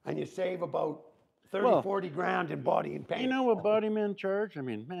 and you save about 30, Well, 40 grand in body and paint. You know what body men charge? I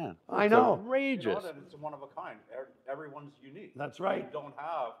mean, man, I it's know. outrageous. You know that it's one of a kind. Everyone's unique. That's right. You don't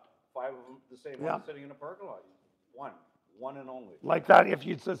have 5 of them the same Yeah. one sitting in a parking lot. One and only. Like that, if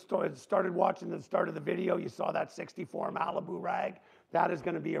you just started watching the start of the video, you saw that 64 Malibu rag. That is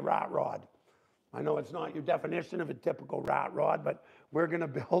going to be a rat rod. I know it's not your definition of a typical rat rod, but we're going to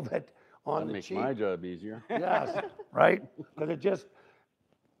build it on That the makes cheap. my job easier. Yes, right? Because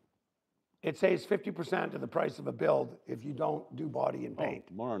it saves 50% of the price of a build if you don't do body and paint,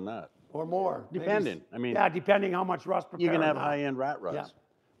 Oh, more than that. or more. Maybe Depending. I mean, yeah, depending how much rust repair. You can have now. high-end rat rods. Yeah,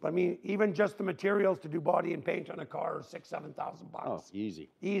 but I mean, even just the materials to do body and paint on a car are $6,000-7,000 Oh, bucks. easy.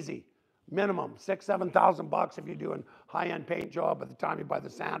 Easy, minimum $6,000-7,000 bucks if you're doing high-end paint job. By the time you buy the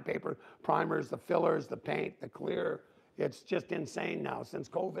sandpaper, primers, the fillers, the paint, the clear, it's just insane now. Since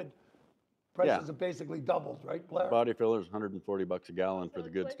COVID, prices have basically doubled, right, Blair? Body filler's $140 a gallon So for the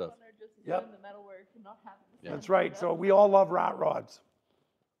it's good like stuff. when they're just Yep. doing the metal work and not having the That's sand right. put So up. we all love rat rods.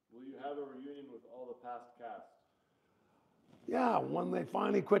 Will you have a reunion with all the past cast? Yeah, when they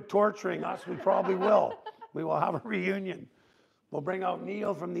finally quit torturing us, we probably will. We will have a reunion. We'll bring out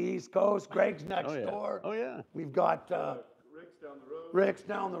Neil from the East Coast. Greg's next Oh, yeah. door. Oh, yeah. We've got Rick's down the road. Rick's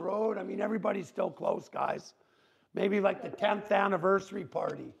down the road. I mean, everybody's still close, guys. Maybe like the 10th anniversary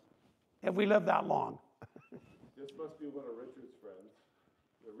party, if we live that long. This must be one of Richard's friends.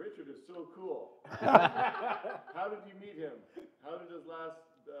 Richard is so cool. How did you meet him? How did his last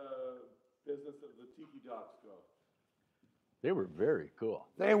business of the Tiki Docks go? They were very cool.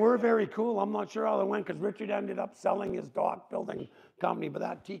 They were very cool. I'm not sure how they went because Richard ended up selling his dock building company, but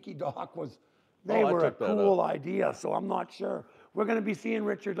that Tiki Dock was, they Oh, I were a took that cool idea, so I'm not sure. We're going to be seeing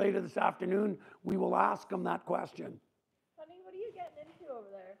Richard later this afternoon. We will ask him that question. Honey, what are you getting into over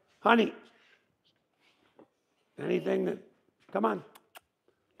there? Honey, anything that, come on,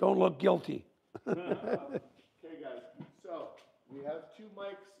 don't look guilty. Okay, guys. So we have two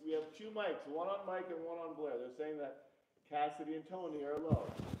mics. One on Mike and one on Blair. They're saying that Cassidy and Tony are low.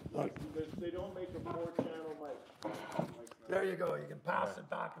 They don't make a 4-channel mic. There you go. You can pass it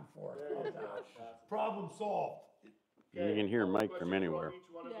back and forth. How's that? Problem solved. You can hear Mike from Question anywhere. Each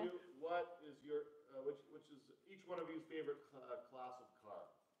one of Yeah. you. What is your which is each one of you's favorite class of car?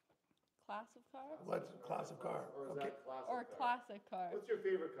 Class of cars? What's class of car? Or is Okay. that class Or of car? classic car? What's your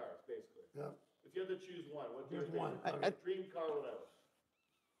favorite cars, basically? Yeah. If you had to choose one, what's your Here's one. favorite dream car, whatever?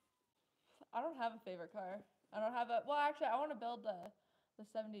 I don't have a favorite car. I don't have a. Well, actually, I want to build the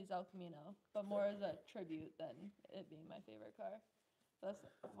 70s El Camino, but more as a tribute than it being my favorite car. That's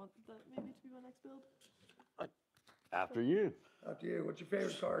I want maybe to be my next build. After you. Up to you. What's your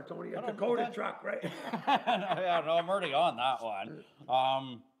favorite car, Tony? A I don't know Dakota that. truck, right? Yeah, no, I'm already on that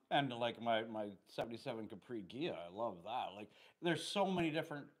one. And like my 77 Capri Gia, I love that. Like, there's so many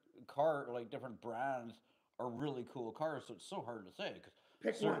different different brands are really cool cars. So it's so hard to say. 'Cause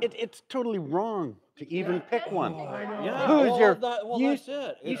Pick certain- one. It's totally wrong to even Yeah, pick yes, one. pick I know. one. Yeah. Who's well, your- well, you- that's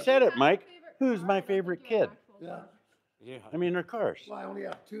it. You It's- said it, Have a Mike. favorite Who's car, my but I think favorite you're an kid? actual Yeah. car. Yeah. I mean, they're cars. Well, I only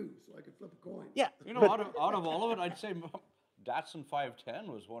have two, so I could flip a coin. Yeah, You know, but out of all of it, I'd say Datsun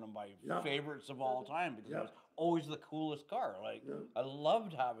 510 was one of my Yeah. favorites of all time because Yeah. it was always the coolest car. Like Yeah. I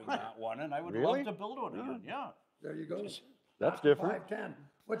loved having that one, and I would Really? love to build one again. Yeah. There you go. That's Datsun different. 510.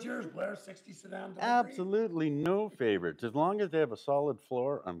 What's yours, Blair? 60 sedan delivery? absolutely no favorites. As long as they have a solid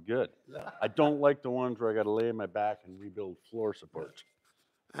floor, I'm good. Yeah. I don't like the ones where I got to lay on my back and rebuild floor supports.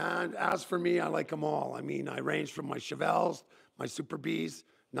 And as for me, I like them all. I mean, I range from my Chevelles, my Super Bs,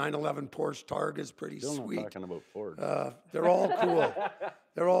 911 Porsche Targa is pretty Still not sweet. talking about Ford. They're all cool.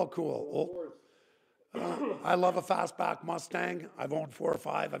 They're all cool. I love a fastback Mustang. I've owned 4 or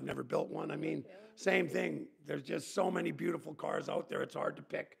 5. I've never built one. I mean, same thing. There's just so many beautiful cars out there. It's hard to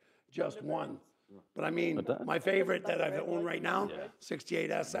pick just one. But I mean, But that- my favorite that I've owned right now, 68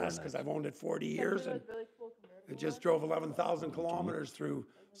 SS, because I've owned it 40 years, and Really cool convertible it just drove 11,000 kilometers through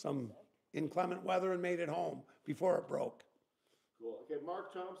some inclement weather and made it home before it broke. Cool. Okay,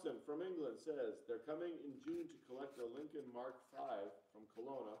 Mark Thompson from England says they're coming in June to collect a Lincoln Mark V from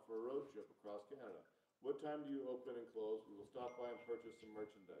Kelowna for a road trip across Canada. What time do you open and close? We will stop by and purchase some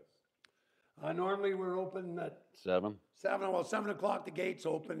merchandise. Normally we're open at 7. 7 o'clock, the gates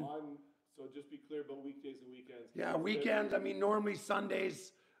open. So just be clear about weekdays and weekends. Yeah, weekends, I mean, normally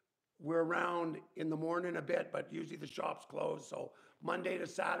Sundays, we're around in the morning a bit, but usually the shop's closed, so Monday to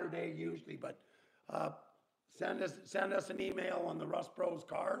Saturday usually, but, send us an email on the Russ Bros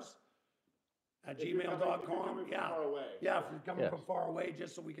Cars at If you're coming- if you're gmail.com, coming from yeah. far away. Yeah, if you're coming Yes. from far away,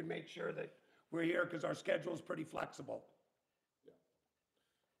 just so we can make sure that we're here, because our schedule's pretty flexible.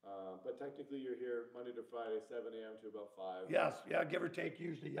 But technically you're here Monday to Friday, 7 a.m. to about 5. Yes, yeah, give or take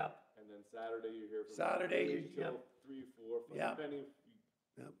usually, yep, And then Saturday you're here from Saturday, 8 till yep. 3, 4, 5, Yeah. depending if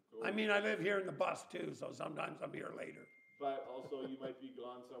you yep. go. I mean, I live here in the bus too, so sometimes I'm here later. But also you might be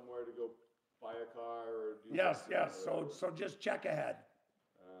gone somewhere to go buy a car or do Yes, something yes, or so, whatever. so just check ahead.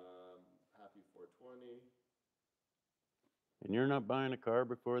 Happy 420. And you're not buying a car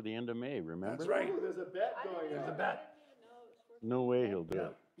before the end of May, remember? That's right. Oh, there's a bet I didn't going There's know- a on. bet. I didn't even know it was No way he'll do Yeah,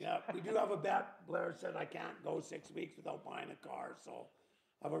 it. yeah, we do have a bet. Blair said I can't go 6 weeks without buying a car, so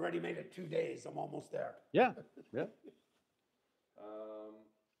I've already made it 2 days. I'm almost there. Yeah, yeah.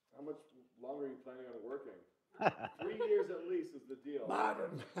 How much longer are you planning on working? 3 years at least is the deal. Matt,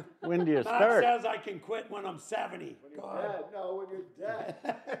 When do you Matt start? says I can quit when I'm 70. When you're God. dead. No, when you're dead.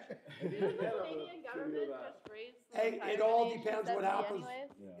 And even then, I'm gonna Canadian give you government that. just raised the Hey, it retirement all age to depends what 70 happens.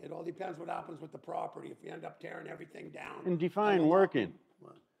 anyways. It all depends what happens with the property. If we end up tearing everything down. And I define will not working.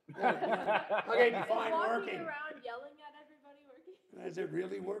 be- Okay, define Walking working. around yelling at everybody working. Is it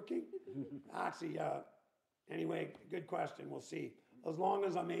really working? Actually, anyway, good question. We'll see. As long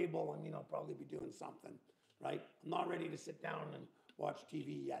as I'm able, I mean, I'll probably be doing something, right? I'm not ready to sit down and watch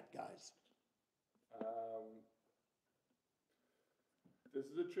TV yet, guys. This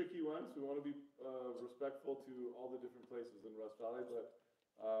is a tricky one, so we want to be respectful to all the different places in Rust Valley, but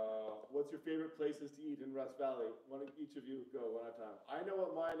what's your favorite places to eat in Rust Valley? Why don't each of you go one at a time? I know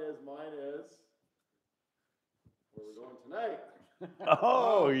what mine is. Mine is where we're going tonight.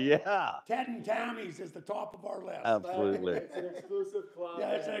 Oh, yeah. Ted and Tammy's is the top of our list. Absolutely. It's an exclusive club.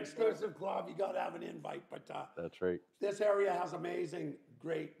 Yeah, it's an and, exclusive club. You got to have an invite. But That's right. this area has amazing,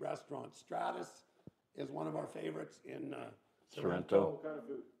 great restaurants. Stratus is one of our favorites in Sorrento. What kind of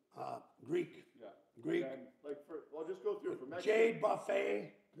food? Greek. Yeah. Greek. And I'll just go through for Mexican. Jade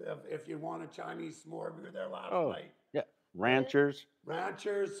Buffet, if you want a Chinese s'more, we were there last Oh, night. yeah. Ranchers.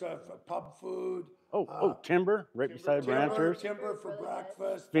 Ranchers, pub food. Oh, Timber, right beside Ranchers. Timber for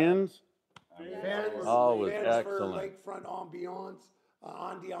breakfast. Fins. Fins, Always Fins excellent. for lakefront ambiance.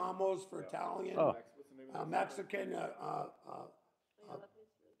 Andiamos for Italian. Oh. What's the name of that? Mexican. Yeah, that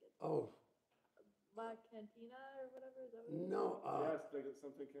tastes really good. Oh La Cantina or whatever. Is that what it is? no. Yes, like it's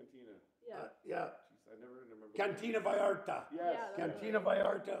something cantina. Yeah. Yeah. Jeez, I never remember. Cantina Vallarta. Yes. Yeah, Cantina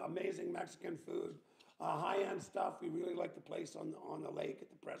Vallarta, amazing Mexican food. High-end stuff. We really like the place on the lake at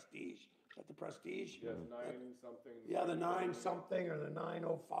the Prestige. At the Prestige. Yes, 9 something. Yeah, the 9 something or the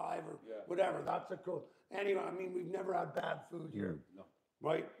 905 or Yeah. whatever. That's a cool. Anyway, I mean, we've never had bad food here, No.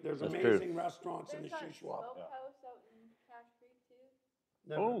 right? There's That's amazing restaurants in There's the that Shuswap. smokehouse out in Cash Creek too.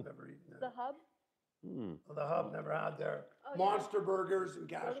 Never, Oh. never eaten The there. Hub. Hmm. Oh, the Hub never had there. Oh, yeah. Monster Burgers in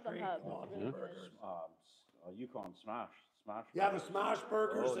Cash to the Creek. Hub. Monster Really good. Burgers. Yukon Smash. Yeah, the Smash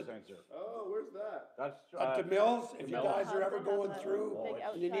Burgers Those at, things are. Oh, where's that? That's at DeMills. If you DeMills. guys are ever They have going that through big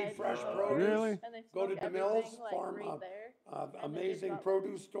and you need outside fresh bar. produce, Really? And they go to smoke DeMills everything, like, Farm. right there. amazing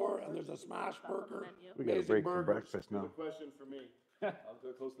produce store, and there's a smash burger. We got a amazing break for burgers. breakfast Here's now. a question for me. I'll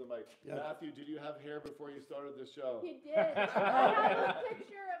go close to the mic. Yes. Matthew, did you have hair before you started the show? He did. I have a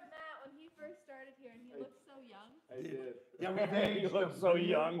picture of Matt when he first started here, and he looked so young. I did. Yeah, we've aged You look him. so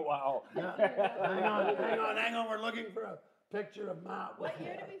young. Wow. Yeah. Hang on. We're looking for a picture of Matt. What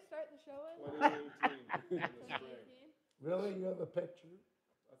year did we start the show in? 2018 in the spring. 2018. Really? You have a picture?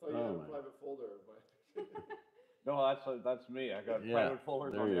 I thought you had Oh, a my. private folder, but No, that's me. I got Yeah, private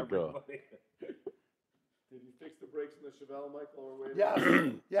folders there on you go. everybody. did you fix the brakes in the Chevelle, Mike, while we're waiting?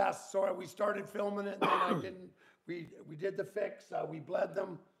 Yes, yes. Sorry, we started filming it, and then I didn't. We did the fix. We bled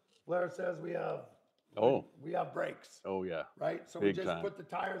them. Blair says we have brakes, Oh, yeah. right? So Big we just time. put the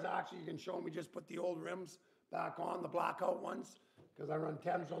tires. Actually, you can show them. We just put the old rims back on, the blackout ones, because I run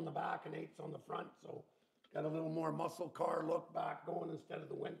 10s on the back and 8s on the front. So got a little more muscle car look back going instead of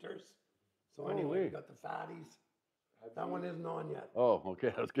the winters. So anyway, we wait. got the fatties. That one isn't on yet. Oh,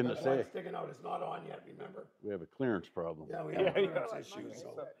 okay. I was going to That's why say, it's sticking out. It's not on yet. Remember? we have a clearance problem. Yeah, we have Yeah, clearance yeah. issues.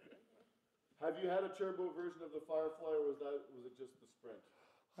 So. Have you had a turbo version of the Firefly, or was it just the Sprint?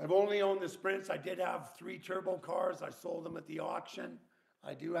 I've only owned the Sprints. I did have 3 turbo cars. I sold them at the auction.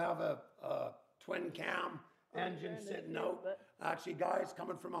 I do have a twin cam engine sitting out. Actually, guys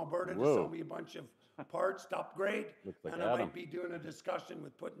coming from Alberta to Whoa. sell me a bunch of parts to upgrade. Looks like and I Adam. might be doing a discussion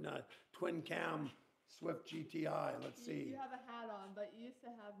with putting a twin cam Swift GTI. Let's see. You have a hat on, but you used to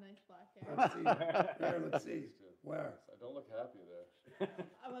have nice black hair. Let's see. Here, let's see. Where? I don't look happy there.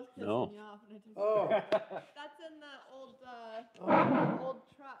 I was pissing No. you off, and I took. Oh, That's in the old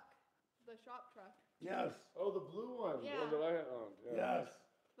truck, the shop truck. yes, Oh, the blue one. The Yeah. one that I owned. Yeah. yes.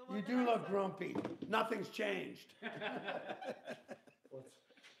 The one You that do I look said- grumpy. Nothing's changed.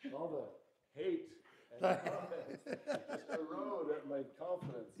 What's all the hate and comments just erode at my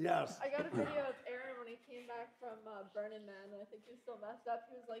confidence. Yes. I got a video of Aaron when he came back from Burning Man, and I think he was still messed up.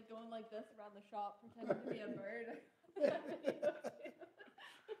 He was like going like this around the shop, pretending to be a bird.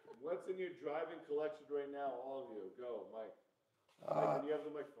 What's in your driving collection right now, all of you? Go, Mike. Mike, and you have the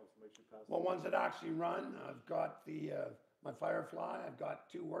microphone, so make sure you pass Well, it. ones that actually run, I've got the my Firefly. I've got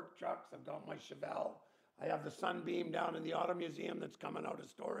 2 work trucks. I've got my Chevelle. I have the Sunbeam down in the Auto Museum that's coming out of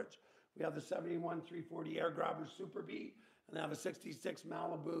storage. We have the 71 340 Air Grabber Super B, and I have a 66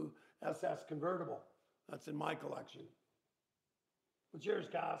 Malibu SS convertible. That's in my collection. What's yours,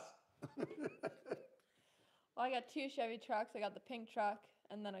 Cass? Well, I got 2 Chevy trucks. I got the pink truck,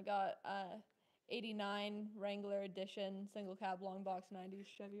 and then I got 89 Wrangler Edition single cab long box 90s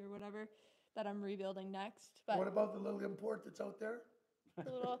Chevy or whatever that I'm rebuilding next. But What about the little import that's out there? the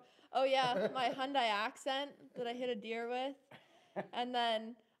little, oh yeah, my Hyundai Accent that I hit a deer with, and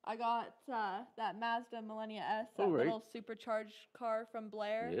then I got that Mazda Millennia S, that Oh, right. little supercharged car from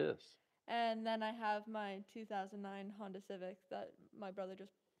Blair. Yes. And then I have my 2009 Honda Civic that my brother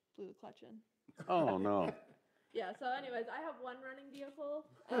just blew the clutch in. Oh, no. Yeah, so anyways, I have 1 running vehicle,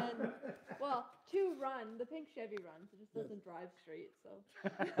 and, well, 2 run. The pink Chevy runs. It just doesn't drive straight, so.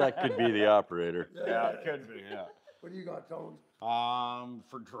 That could be the operator. Yeah, it could be. Yeah. What do you got, Tone?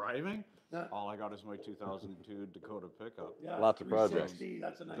 For driving, Yeah. all I got is my 2002 Dakota pickup. Yeah, Lots of projects. 360,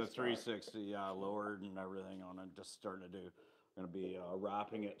 that's a nice The car. 360, yeah, lowered and everything on it. Just starting to do. Gonna be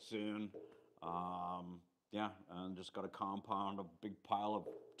wrapping it soon. Yeah, and just got to compound a big pile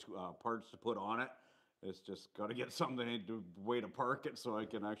of parts to put on it. It's just got to get something to way to park it so I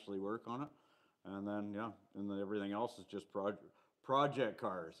can actually work on it. And then yeah, and then everything else is just project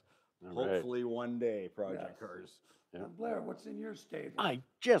cars. All right. Hopefully one day project Yes. cars. Yeah. Now, Blair, what's in your stable? I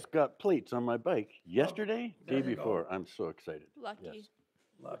just got plates on my bike yesterday, there day you go. before. I'm so excited. Lucky. Yes.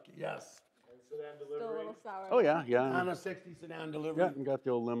 Lucky, yes. And sedan Still a delivery. little sour. Oh, yeah, yeah. And a 60 sedan Yeah, delivery. and got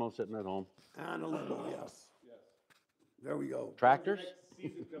the old limo sitting at home. And a limo, yes. Yes. There we go. Tractors?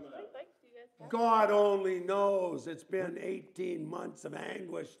 Next season coming up. What bikes do you guys have? God only knows. It's been 18 months of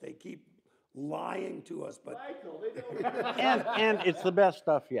anguish. They keep lying to us, but Michael, they don't. And it's the best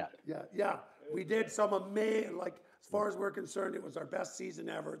stuff yet. yeah. We did some amazing, like, as far as we're concerned, it was our best season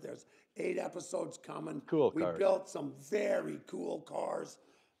ever. There's 8 episodes coming. Cool We cars. built some very cool cars.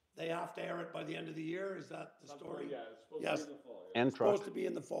 They have to air it by the end of the year. Is that the story? Yeah, it's supposed Yes. to be in the fall. Yeah. And truck. Supposed to be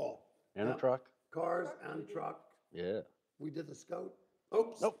in the fall. And Yeah. a truck. Cars and truck. Yeah. We did the Scout.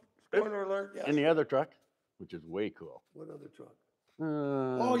 Oops. Nope. Spoiler alert. Yes. And the other truck, which is way cool. What other truck?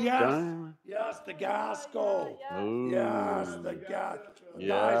 Oh, yes. Yes, the Gasco. Yeah. Ooh. Yes, the gas. Yeah.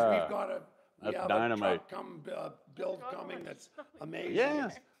 Guys, we've got a That's have dynamite. a truck build coming that's amazing. Yeah.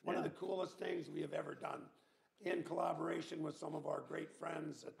 It's one of the coolest things we have ever done. In collaboration with some of our great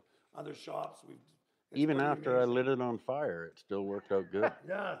friends at other shops, we've It's Even pretty after I amazing. lit it on fire, it still worked out good.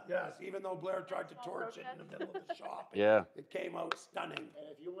 Yes, yes. Even though Blair tried to Small torch it in the protest. middle of the shop, Yeah. it came out stunning. And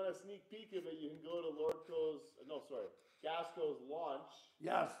if you want a sneak peek of it, you can go to Gasco's launch,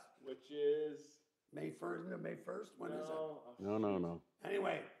 Yes, which is May 1st. Isn't it May 1st? When is it? No.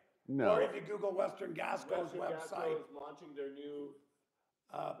 Anyway, No. or if you Google Western Gasco's Western Gasco website, is launching their new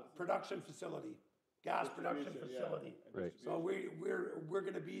production facility, gas production distribution, yeah, facility. and Right. So we're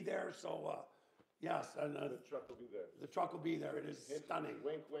going to be there. So yes, and the truck will be there. the truck will be there. It is Hint, stunning.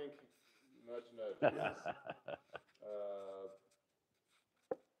 Wink, wink, nudge, nudge. Yes.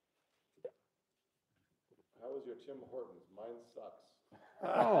 How was your Tim Hortons? Mine sucks.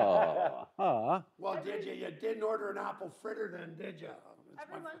 Oh, Well, did you? You didn't order an apple fritter then, did you?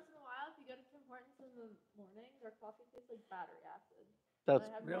 Every once in a while, if you go to Tim Hortons in the morning, their coffee tastes like battery acid. that's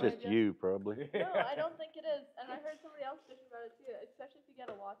I have no just idea. you, probably. No, I don't think it is. And I heard somebody else bitch about it too, especially if you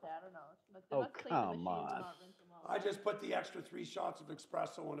get a latte. I don't know. They Oh, must clean the come machines on. and not rinse them out. I just put the extra 3 shots of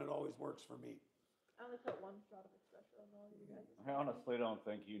espresso and it always works for me. I only put 1 shot of espresso in all you guys. I honestly don't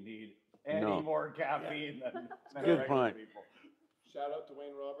think you need any No. more caffeine than Good regular point. people. Shout out to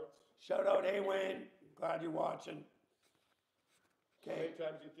Wayne Roberts. Shout out, hey Wayne, glad you're watching. How many Okay,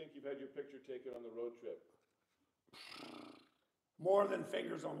 times do you think you've had your picture taken on the road trip? more than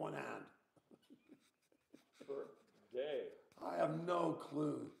fingers on one hand. Per day. I have no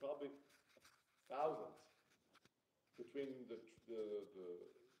clue. Probably thousands. Between the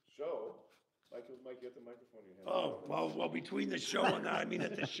show, Mike, get the microphone in your hand. Oh, well, between the show and that, I mean,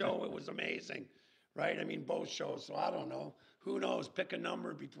 at the show, it was amazing, right? I mean, both shows, so I don't know. Who knows? Pick a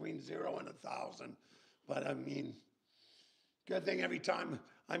number between 0 and 1,000. But I mean, good thing every time.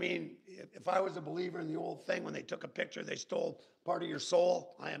 I mean, if I was a believer in the old thing, when they took a picture, they stole part of your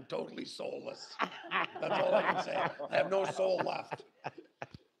soul. I am totally soulless. That's all I can say. I have no soul left.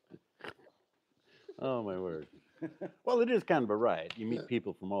 Oh, my word. Well, it is kind of a riot. You meet Yeah.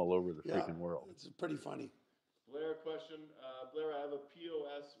 people from all over the Yeah, freaking world. it's pretty funny. Blair question. Blair, I have a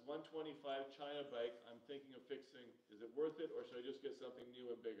POS 125 China bike I'm thinking of fixing. Is it worth it or should I just get something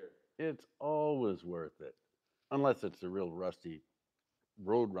new and bigger? It's always worth it. Unless it's a real rusty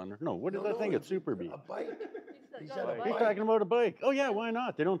road runner. No, what is that thing? It's Super Bee. A bike. He Go said to a the He's bike. talking about a bike. Oh, yeah, why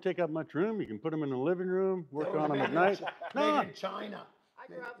not? They don't take up much room. You can put them in the living room, work on them at night. No, Made in China. I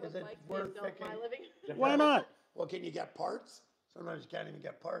grew up Is with it bikes worth being built picking? my living. why not? Well, can you get parts? Sometimes you can't even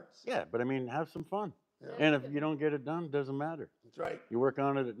get parts. Yeah, but I mean, have some fun. Yeah. And if you don't get it done, doesn't matter. That's right. You work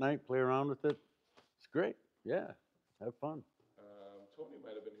on it at night, play around with it. It's great. Yeah, have fun. Tony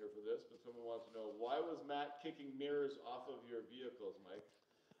might have been here for this, but someone wants to know, why was Matt kicking mirrors off of your vehicles, Mike?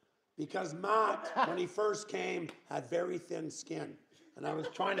 Because Matt, when he first came, had very thin skin. And I was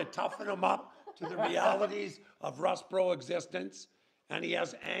trying to toughen him up to the realities of Rust Bro existence. And he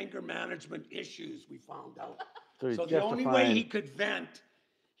has anger management issues, we found out. he's So the only way he justifying- could vent,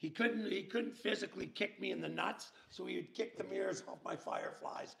 he couldn't physically kick me in the nuts, so he would kick the mirrors off my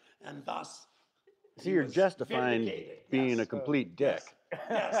Fireflies. And thus, So he you're was justifying vindicated. being a Yes. complete dick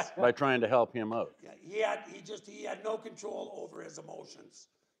Yes. by trying to help him out. Yeah, he had no control over his emotions.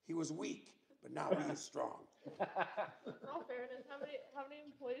 He was weak, but now he is strong. In all fairness, how many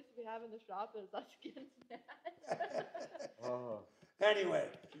employees do we have in the shop that is us against Matt? Anyway,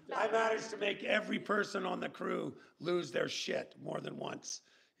 I managed to make every person on the crew lose their shit more than once.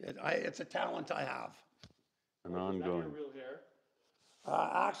 It's a talent I have. An Is that your ongoing. real hair?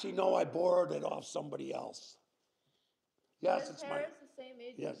 Actually, no, I borrowed it off somebody else. Yes, His it's hair my. is the same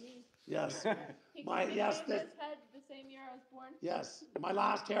age Yes, as me. yes, He My- he yes, shaved the- his head the same year I was born. yes. My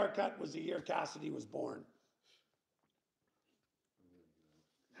last haircut was the year Cassidy was born.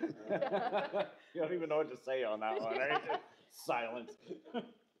 You don't even know what to say on that one, right? Just silence.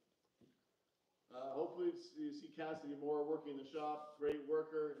 Hopefully you see Cassidy more working the shop. Great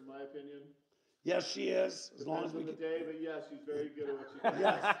worker, in my opinion. Yes, she is. As long as Depends we on can. the day, but yes, she's very good at what she does.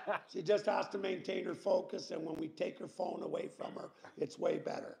 Yes, she just has to maintain her focus, and when we take her phone away from her, it's way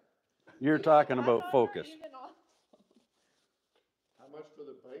better. You're talking I'm about not focus. even on- How much for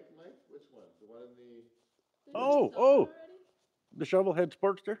the bike, Mike? Which one? The one in the Did you Oh, sell it oh. already? The Shovelhead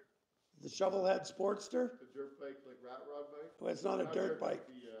Sportster? The Shovelhead Sportster? dirt bike, like rat rod bike? Well, it's not a Not dirt bike.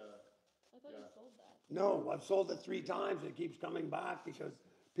 The, I thought you Yeah. sold that. No, I've sold it 3 times. It keeps coming back because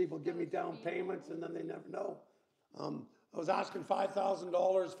people give me down payments and then they never know. I was asking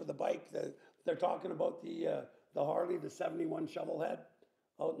 $5,000 for the bike. They're talking about the Harley, the 71 Shovelhead,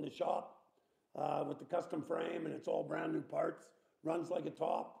 out in the shop with the custom frame, and it's all brand new parts. Runs like a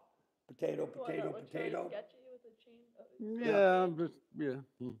top. Potato, What, potato, which one is potato. sketchy with a chain? Yeah, just,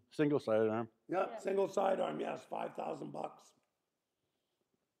 single sided arm. Yeah, Yeah. single sidearm. Yes, $5,000.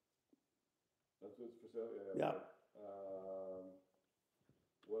 that's it's for sale, Yeah. right.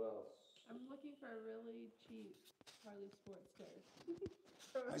 What else? I'm looking for a really cheap Harley Sportster.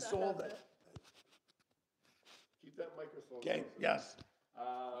 I sold it. Keep that microphone Okay, closer. yes.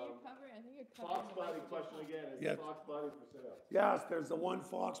 You're covering, I think you're covering Fox the body mic with your question phone. again, is Yes. the Fox body for sale? Yes, there's the one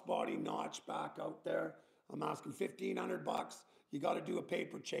Fox body notchback out there. I'm asking $1,500. You got to do a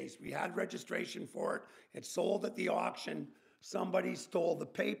paper chase. We had registration for it. It sold at the auction. Somebody stole the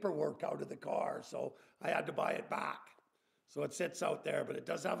paperwork out of the car, so I had to buy it back. So it sits out there, but it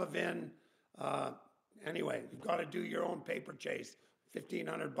does have a VIN. Anyway, you've got to do your own paper chase.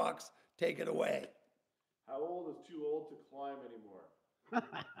 $1,500. Take it away. How old is too old to climb anymore?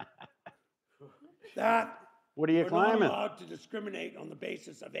 That What are you we're climbing? not allowed to discriminate on the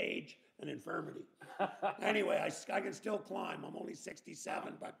basis of age and infirmity. Anyway, I can still climb. I'm only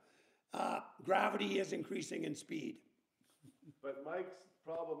 67, but gravity is increasing in speed. But Mike's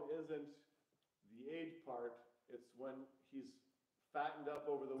problem isn't the age part, it's when he's fattened up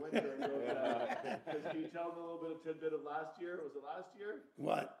over the winter and goes because can you tell them a little bit of tidbit of last year? Was it last year?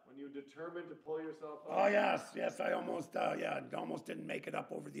 What? When you determined to pull yourself up? Oh yes, I almost almost didn't make it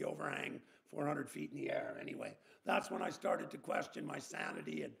up over the overhang, 400 feet in the air. Anyway, that's when I started to question my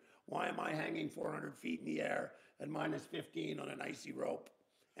sanity and why am I hanging 400 feet in the air at minus 15 on an icy rope?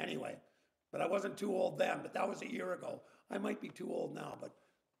 Anyway, but I wasn't too old then. But that was a year ago. I might be too old now, but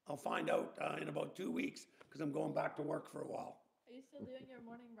I'll find out in about 2 weeks because I'm going back to work for a while. Are you still doing your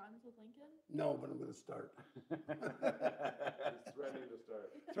morning runs with Lincoln? No, but I'm going to start. He's threatening to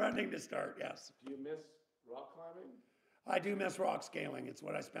start. Threatening to start, yes. Do you miss rock climbing? I do miss rock scaling. It's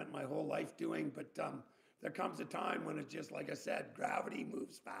what I spent my whole life doing, but there comes a time when it's just like I said, gravity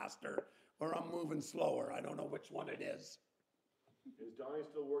moves faster or I'm moving slower. I don't know which one it is. Is Donnie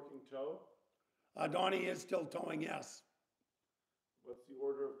still working tow? Donnie is still towing, yes. What's the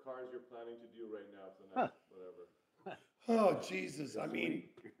order of cars you're planning to do right now for the next whatever? Oh, Jesus. I mean,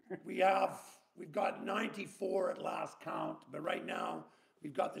 we've got 94 at last count, but right now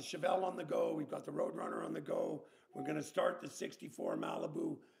we've got the Chevelle on the go. We've got the Roadrunner on the go. We're going to start the 64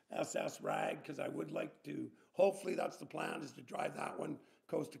 Malibu SS Rag because I would like to, hopefully that's the plan, is to drive that one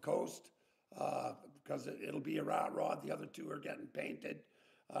coast to coast because it'll be a rat rod. The other two are getting painted.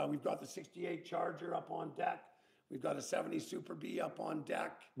 We've got the 68 Charger up on deck. We've got a 70 Super B up on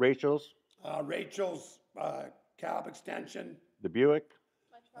deck. Rachel's, Rachel's cab extension. the Buick,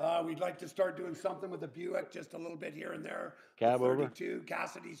 My truck. We'd like to start doing something with the Buick, just a little bit here and there. Cab The over? 32,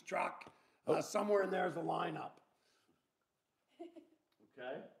 Cassidy's truck. Somewhere in there is a lineup.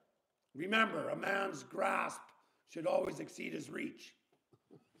 Okay. Remember, a man's grasp should always exceed his reach.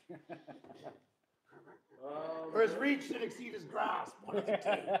 Or his reach should exceed his grasp. One of the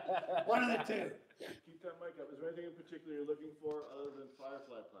two. One of the two. Keep that mic up. Is there anything in particular you're looking for other than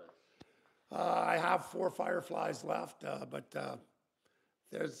Firefly parts? I have 4 Fireflies left, but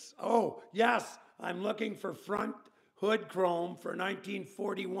there's, oh, yes, I'm looking for front hood chrome for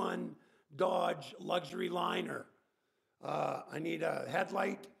 1941 Dodge luxury liner. I need a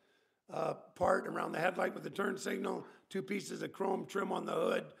headlight part around the headlight with the turn signal, 2 pieces of chrome trim on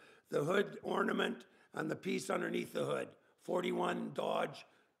the hood ornament, and the piece underneath the hood. 41 Dodge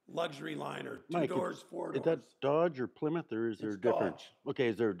luxury liner, 2 Mike, doors, 4 is doors. that Dodge or Plymouth, or is there a It's difference? Dodge. Okay,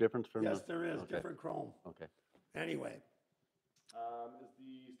 is there a difference from Yes, the? there is, Okay. different chrome. Okay. Anyway, Is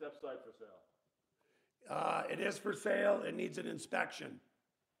the step side for sale? it is for sale. It needs an inspection.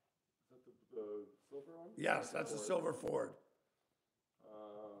 Is that the silver one? Yes, that's a Ford. silver Ford.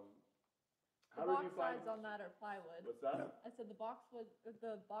 The How box did you find? sides on that are plywood. What's that? I said the box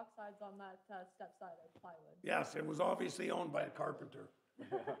sides on that step side are plywood. Yes, it was obviously owned by a carpenter.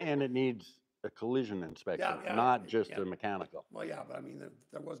 And it needs a collision inspection, yeah, not just yeah. a mechanical. Well, yeah, but I mean,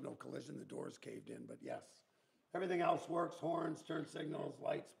 there was no collision. The doors caved in, but yes. Everything else works, horns, turn signals,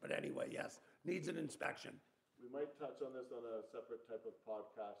 lights, but anyway, yes, needs an inspection. We might touch on this on a separate type of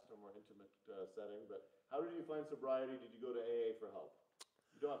podcast or more intimate setting, but how did you find sobriety? Did you go to AA for help?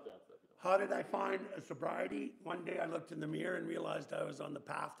 You don't have to answer that if you don't. How did I find a sobriety? One day I looked in the mirror and realized I was on the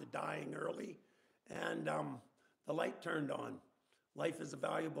path to dying early, and the light turned on. Life is a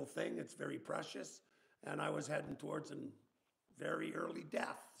valuable thing. It's very precious, and I was heading towards a very early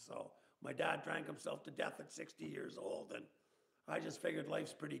death. So my dad drank himself to death at 60 years old, and I just figured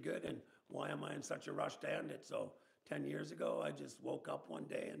life's pretty good, and why am I in such a rush to end it? So 10 years ago, I just woke up one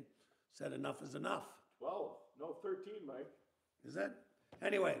day and said enough is enough. 12, no, 13, Mike. Is it?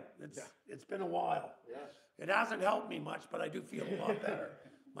 Anyway, it's been a while. Yes. It hasn't helped me much, but I do feel a lot better.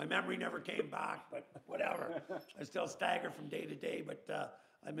 My memory never came back, but whatever. I still stagger from day to day, but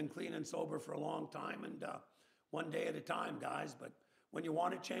I've been clean and sober for a long time, and one day at a time, guys. But when you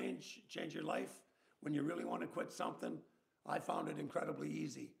want to change your life, when you really want to quit something, I found it incredibly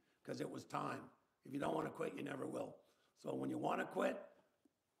easy because it was time. If you don't want to quit, you never will. So when you want to quit,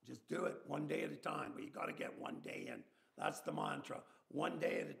 just do it one day at a time, but you got to get one day in. That's the mantra, one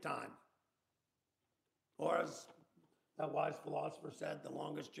day at a time. Or as that wise philosopher said, the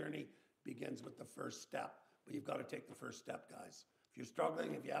longest journey begins with the first step, but you've got to take the first step, guys. If you're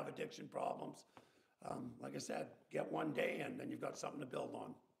struggling, if you have addiction problems, like I said, get one day in, then you've got something to build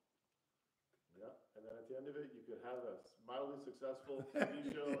on. Yeah, and then at the end of it, you could have a mildly successful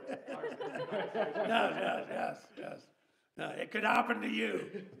TV show and Yes. It could happen to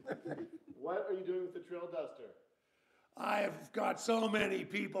you. What are you doing with the trail duster? I've got so many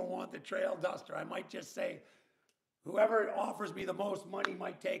people want the trail duster. I might just say, whoever offers me the most money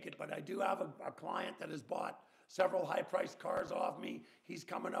might take it, but I do have a client that has bought several high-priced cars off me. He's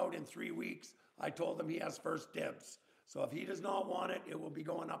coming out in 3 weeks. I told him he has first dibs. So if he does not want it, it will be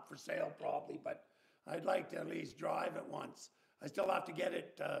going up for sale probably, but I'd like to at least drive it once. I still have to get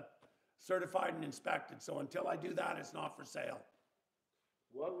it certified and inspected, so until I do that, it's not for sale.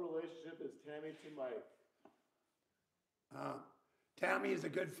 What relationship is Tammy to Mike? Tammy is a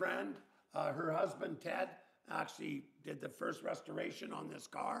good friend. Her husband, Ted, actually did the first restoration on this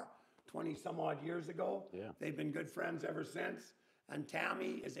car 20 some odd years ago. Yeah. They've been good friends ever since. And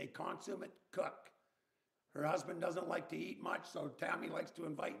Tammy is a consummate cook. Her husband doesn't like to eat much, so Tammy likes to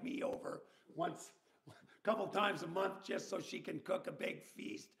invite me over a couple times a month just so she can cook a big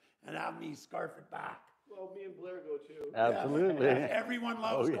feast and have me scarf it back. Well, me and Blair go too. Absolutely. Yes, everyone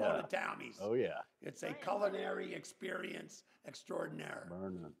loves Oh, going yeah. to Tammy's. Oh, yeah. It's a culinary experience extraordinaire.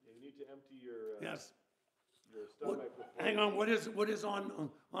 Burn it. You need to empty your Yes. your What- stomach before. hang on, what is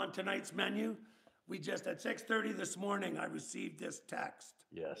on tonight's menu? We just, at 6:30 this morning, I received this text.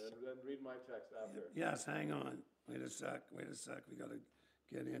 Yes. And then read my text after. Yes, hang on. Wait a sec. We gotta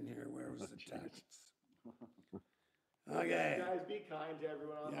get in here. Where was the texts? Okay. Guys, be kind to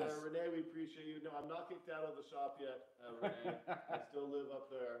everyone out Yes. there. Renee, we appreciate you. No, I'm not kicked out of the shop yet, Renee. I still live up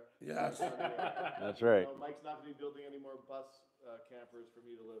there. Yes. That's right. No, Mike's not going to be building any more bus campers for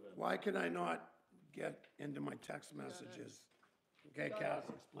me to live in. Why can I not get into my text messages? Okay, Cass,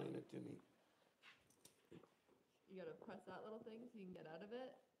 explain it to me. You gotta press that little thing so you can get out of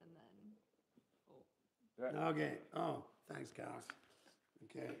it, and then, Okay. Oh, thanks, Cass.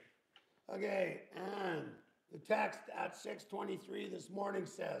 Okay. Okay, and the text at 6:23 this morning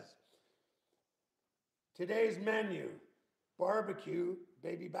says, today's menu, barbecue,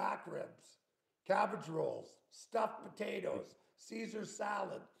 baby back ribs, cabbage rolls, stuffed potatoes, Caesar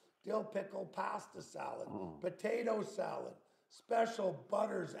salad, dill pickle pasta salad, potato salad, special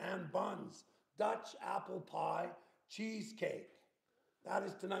butters and buns, Dutch apple pie, cheesecake. That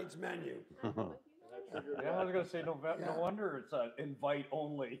is tonight's menu. Yeah, I was gonna say, no Yeah. wonder it's an invite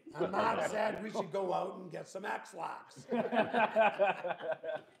only. And Matt said we should go out and get some X-Lax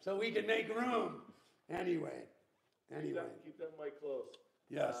so we can make room. Anyway. Keep that mic close.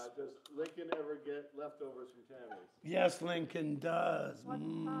 Yes. Does Lincoln ever get leftovers from Tammy's? Yes, Lincoln does. What's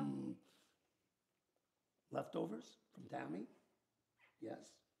Tammy? Leftovers from Tammy?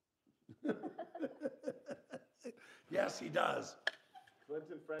 Yes. Yes, he does.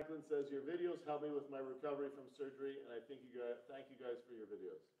 Clinton Franklin says, your videos helped me with my recovery from surgery, and I thank you guys for your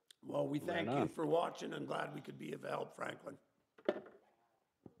videos. Well, we thank Right you on. for watching and glad we could be of help, Franklin.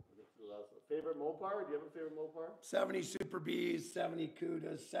 Favorite Mopar? Do you have a favorite Mopar? 70 Super Bs, 70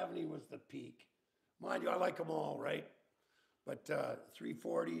 Cudas, 70 was the peak. Mind you, I like them all, right? But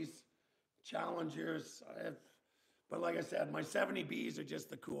 340s, Challengers, but like I said, my 70 Bs are just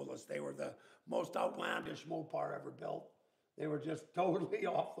the coolest. They were the most outlandish Mopar ever built. They were just totally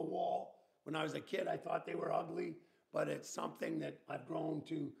off the wall. When I was a kid, I thought they were ugly, but it's something that I've grown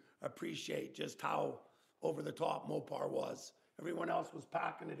to appreciate just how over the top Mopar was. Everyone else was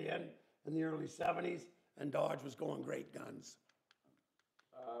packing it in the early 70s, and Dodge was going great guns.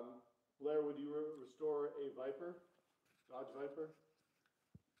 Blair, would you restore a Viper? Dodge Viper?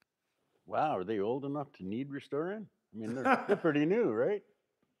 Wow, are they old enough to need restoring? I mean, they're pretty new, right?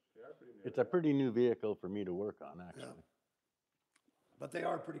 They are pretty new. It's a pretty new vehicle for me to work on, actually. But they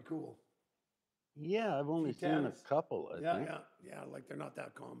are pretty cool. Yeah, I've only seen a V10s. couple, I think. Yeah, like they're not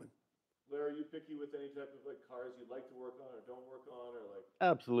that common. Blair, are you picky with any type of like cars you'd like to work on or don't work on, or like?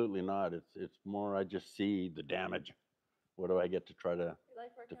 Absolutely not. It's more I just see the damage. What do I get to try to? we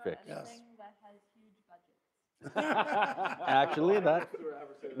like working on fix. anything that has huge budgets. Actually, that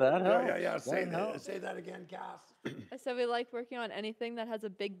Yeah, helps. yeah. Say That that. helps. Say that again, Cass. I said we like working on anything that has a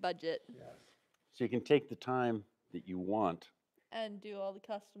big budget Yes. So you can take the time that you want. and do all the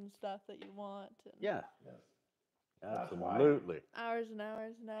custom stuff that you want. And Yeah, Yes. That's why- Absolutely. Hours and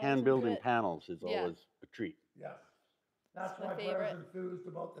hours and hours. Hand into building it. panels is Yeah. always a treat. Yes. That's my why Blair's favorite. enthused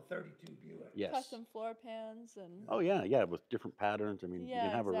about the 32 Buick. Yes. Custom floor pans and. Oh yeah, yeah, with different patterns. I mean, you Yeah, can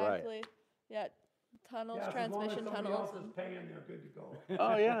have exactly. Yeah, tunnels, Yes, transmission as long as somebody tunnels, else is and paying, they're good to go. a ride.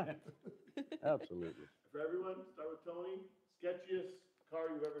 Oh yeah, absolutely. For everyone, start with Tony. Sketchiest car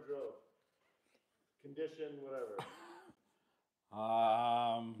you've ever drove. Condition, whatever.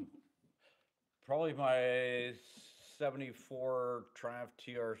 Probably my 74 Triumph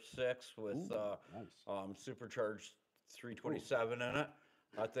TR6 with Nice. supercharged 327 in it.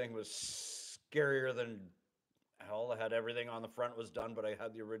 That thing was scarier than hell. I had everything on the front was done, but I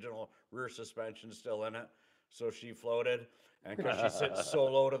had the original rear suspension still in it. So she floated, and because she sits so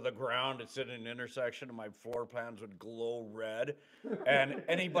low to the ground, it's in an intersection, and my floor plans would glow red. And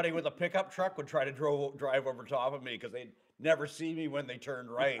anybody with a pickup truck would try to drive over top of me because they'd never see me when they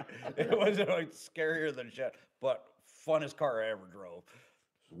turned right. It was like scarier than shit, but funnest car I ever drove.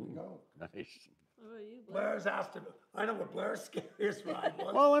 There we go. Nice. what about you, Blair? Blair's asked him. I know what Blair's scariest ride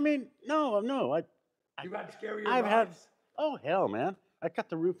was. Well, I mean, no. You had scarier I've had. rides? Oh hell, man! I cut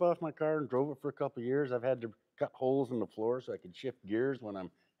the roof off my car and drove it for a couple of years. I've had to cut holes in the floor so I could shift gears when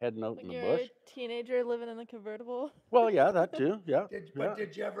I'm heading out When in the you're bush. a teenager living in a convertible. Well, yeah, that too. Yeah. But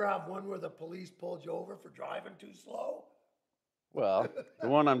did you ever have one where the police pulled you over for driving too slow? Well, the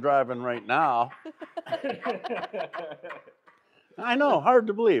one I'm driving right now. I know, hard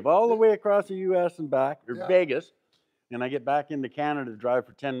to believe. All the way across the U.S. and back, or Yeah. Vegas, and I get back into Canada to drive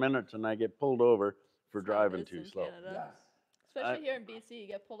for 10 minutes, and I get pulled over for It's how it driving is too in slow. Canada. Yes. Especially here in BC, you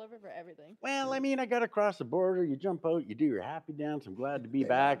get pulled over for everything. Well, I mean, I got to cross the border. You jump out, you do your happy dance. I'm glad to be Yeah,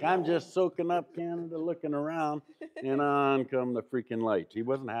 back. I'm yeah. just soaking up Canada, looking around, and on come the freaking lights. He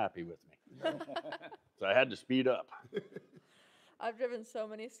wasn't happy with me, so I had to speed up. I've driven so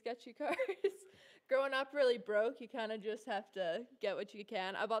many sketchy cars. Growing up really broke, you kind of just have to get what you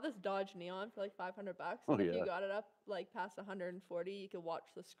can. I bought this Dodge Neon for like $500. Oh, And if yeah. you got it up like past 140, you could watch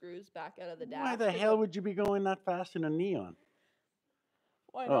the screws back out of the dash. Why the hell would you be going that fast in a Neon?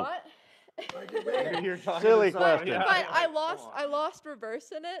 Why Oh. not? You're talking Silly to somebody, question. yeah. But I Come on. lost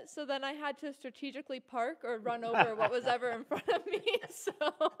reverse in it, so then I had to strategically park or run over what was ever in front of me. So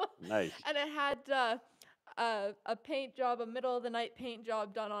Nice. and it had a paint job, a middle of the night paint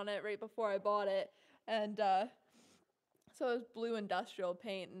job done on it right before I bought it, and so it was blue industrial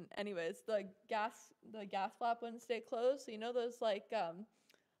paint. And anyways, the gas flap wouldn't stay closed. So you know those like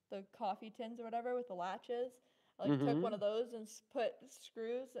the coffee tins or whatever with the latches. I took one of those and put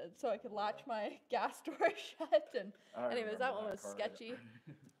screws so I could latch my gas door shut. And anyways, that one was sketchy.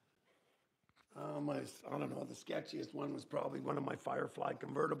 I don't know, the sketchiest one was probably one of my Firefly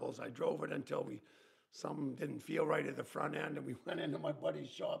convertibles. I drove it until something didn't feel right at the front end, and we went into my buddy's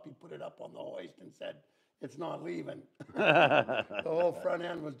shop. He put it up on the hoist and said, "It's not leaving." The whole front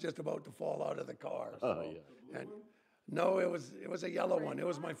end was just about to fall out of the car. Oh, so- yeah. And no, it was a yellow one. It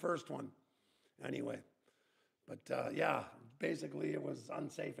was my first one. Anyway, but yeah, basically it was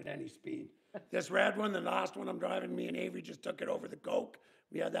unsafe at any speed. This red one, the last one I'm driving, me and Avery just took it over the coke.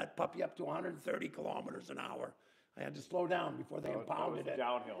 We had that puppy up to 130 kilometers an hour. I had to slow down before they impounded it.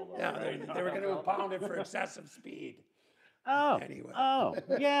 Downhill though. Yeah, right? they were going to impound it for excessive speed. Oh, Anyway. oh,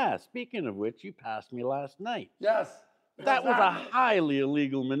 yeah. Speaking of which, you passed me last night. Yes. That was a highly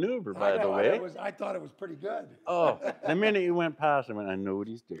illegal maneuver, by the way. I thought it was pretty good. Oh, the minute you went past him, I know what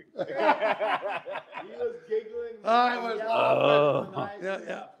he's doing. He was giggling. I was Oh. laughing.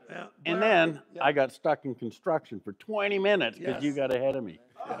 Yeah. And Blair, then yeah, I got stuck in construction for 20 minutes because you Yes. got ahead of me.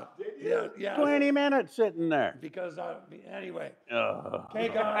 yeah. 20 minutes sitting there. Because anyway, Ugh. okay,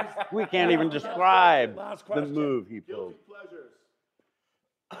 guys. We can't even describe Last the question. move he Guilty pulled. pleasures.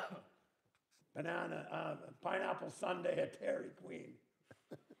 Pineapple sundae at Dairy Queen.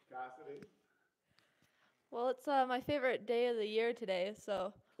 Cassidy. Well, it's my favorite day of the year today,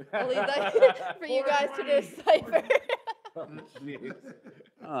 so I'll leave that for you guys to decipher.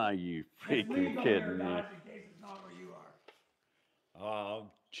 Oh, you It's legal freaking here, kidding me. guys, in case it's not where you are.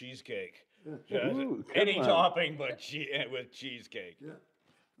 Cheesecake. Ooh, Any come on. topping, but with cheesecake. Yeah.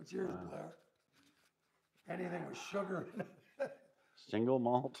 What's yours, Blair? Anything with sugar in it. Single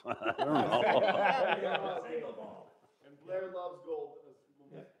malt? I don't know. Single malt. And Blair loves gold.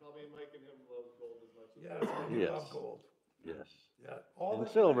 Probably Mike and him love gold as much as Yes, I do Yes. love gold. Yes. Yeah. All And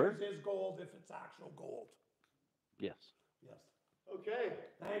that silver. matters is gold if it's actual gold. Yes. Yes. Okay.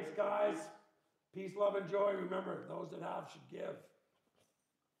 Thanks, guys. Peace, love, and joy. Remember, those that have should give.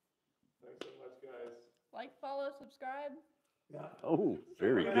 Thanks so much, guys. Like, follow, subscribe. Yeah. Oh,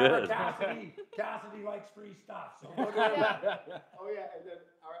 very Remember, good. Cassidy likes free stuff. So go to Yeah. Oh yeah, and then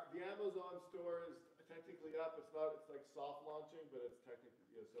the Amazon store is technically technically up. It's not. It's like soft launching, but it's technically.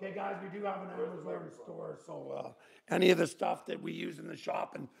 Yeah, so Okay, guys, we do have an Where's the Amazon microphone? store, so any of the stuff that we use in the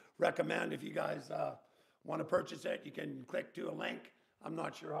shop and recommend, if you guys want to purchase it, you can click to a link. I'm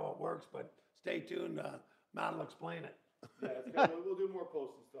not sure how it works, but stay tuned. Matt will explain it. Yeah, it's good. We'll do more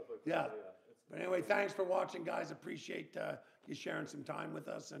posts and stuff like that. Yeah. Yeah. But anyway, thanks for watching, guys. Appreciate you sharing some time with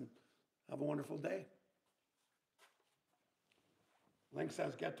us, and have a wonderful day. Link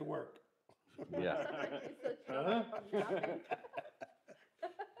says get to work. Yeah. It's such a-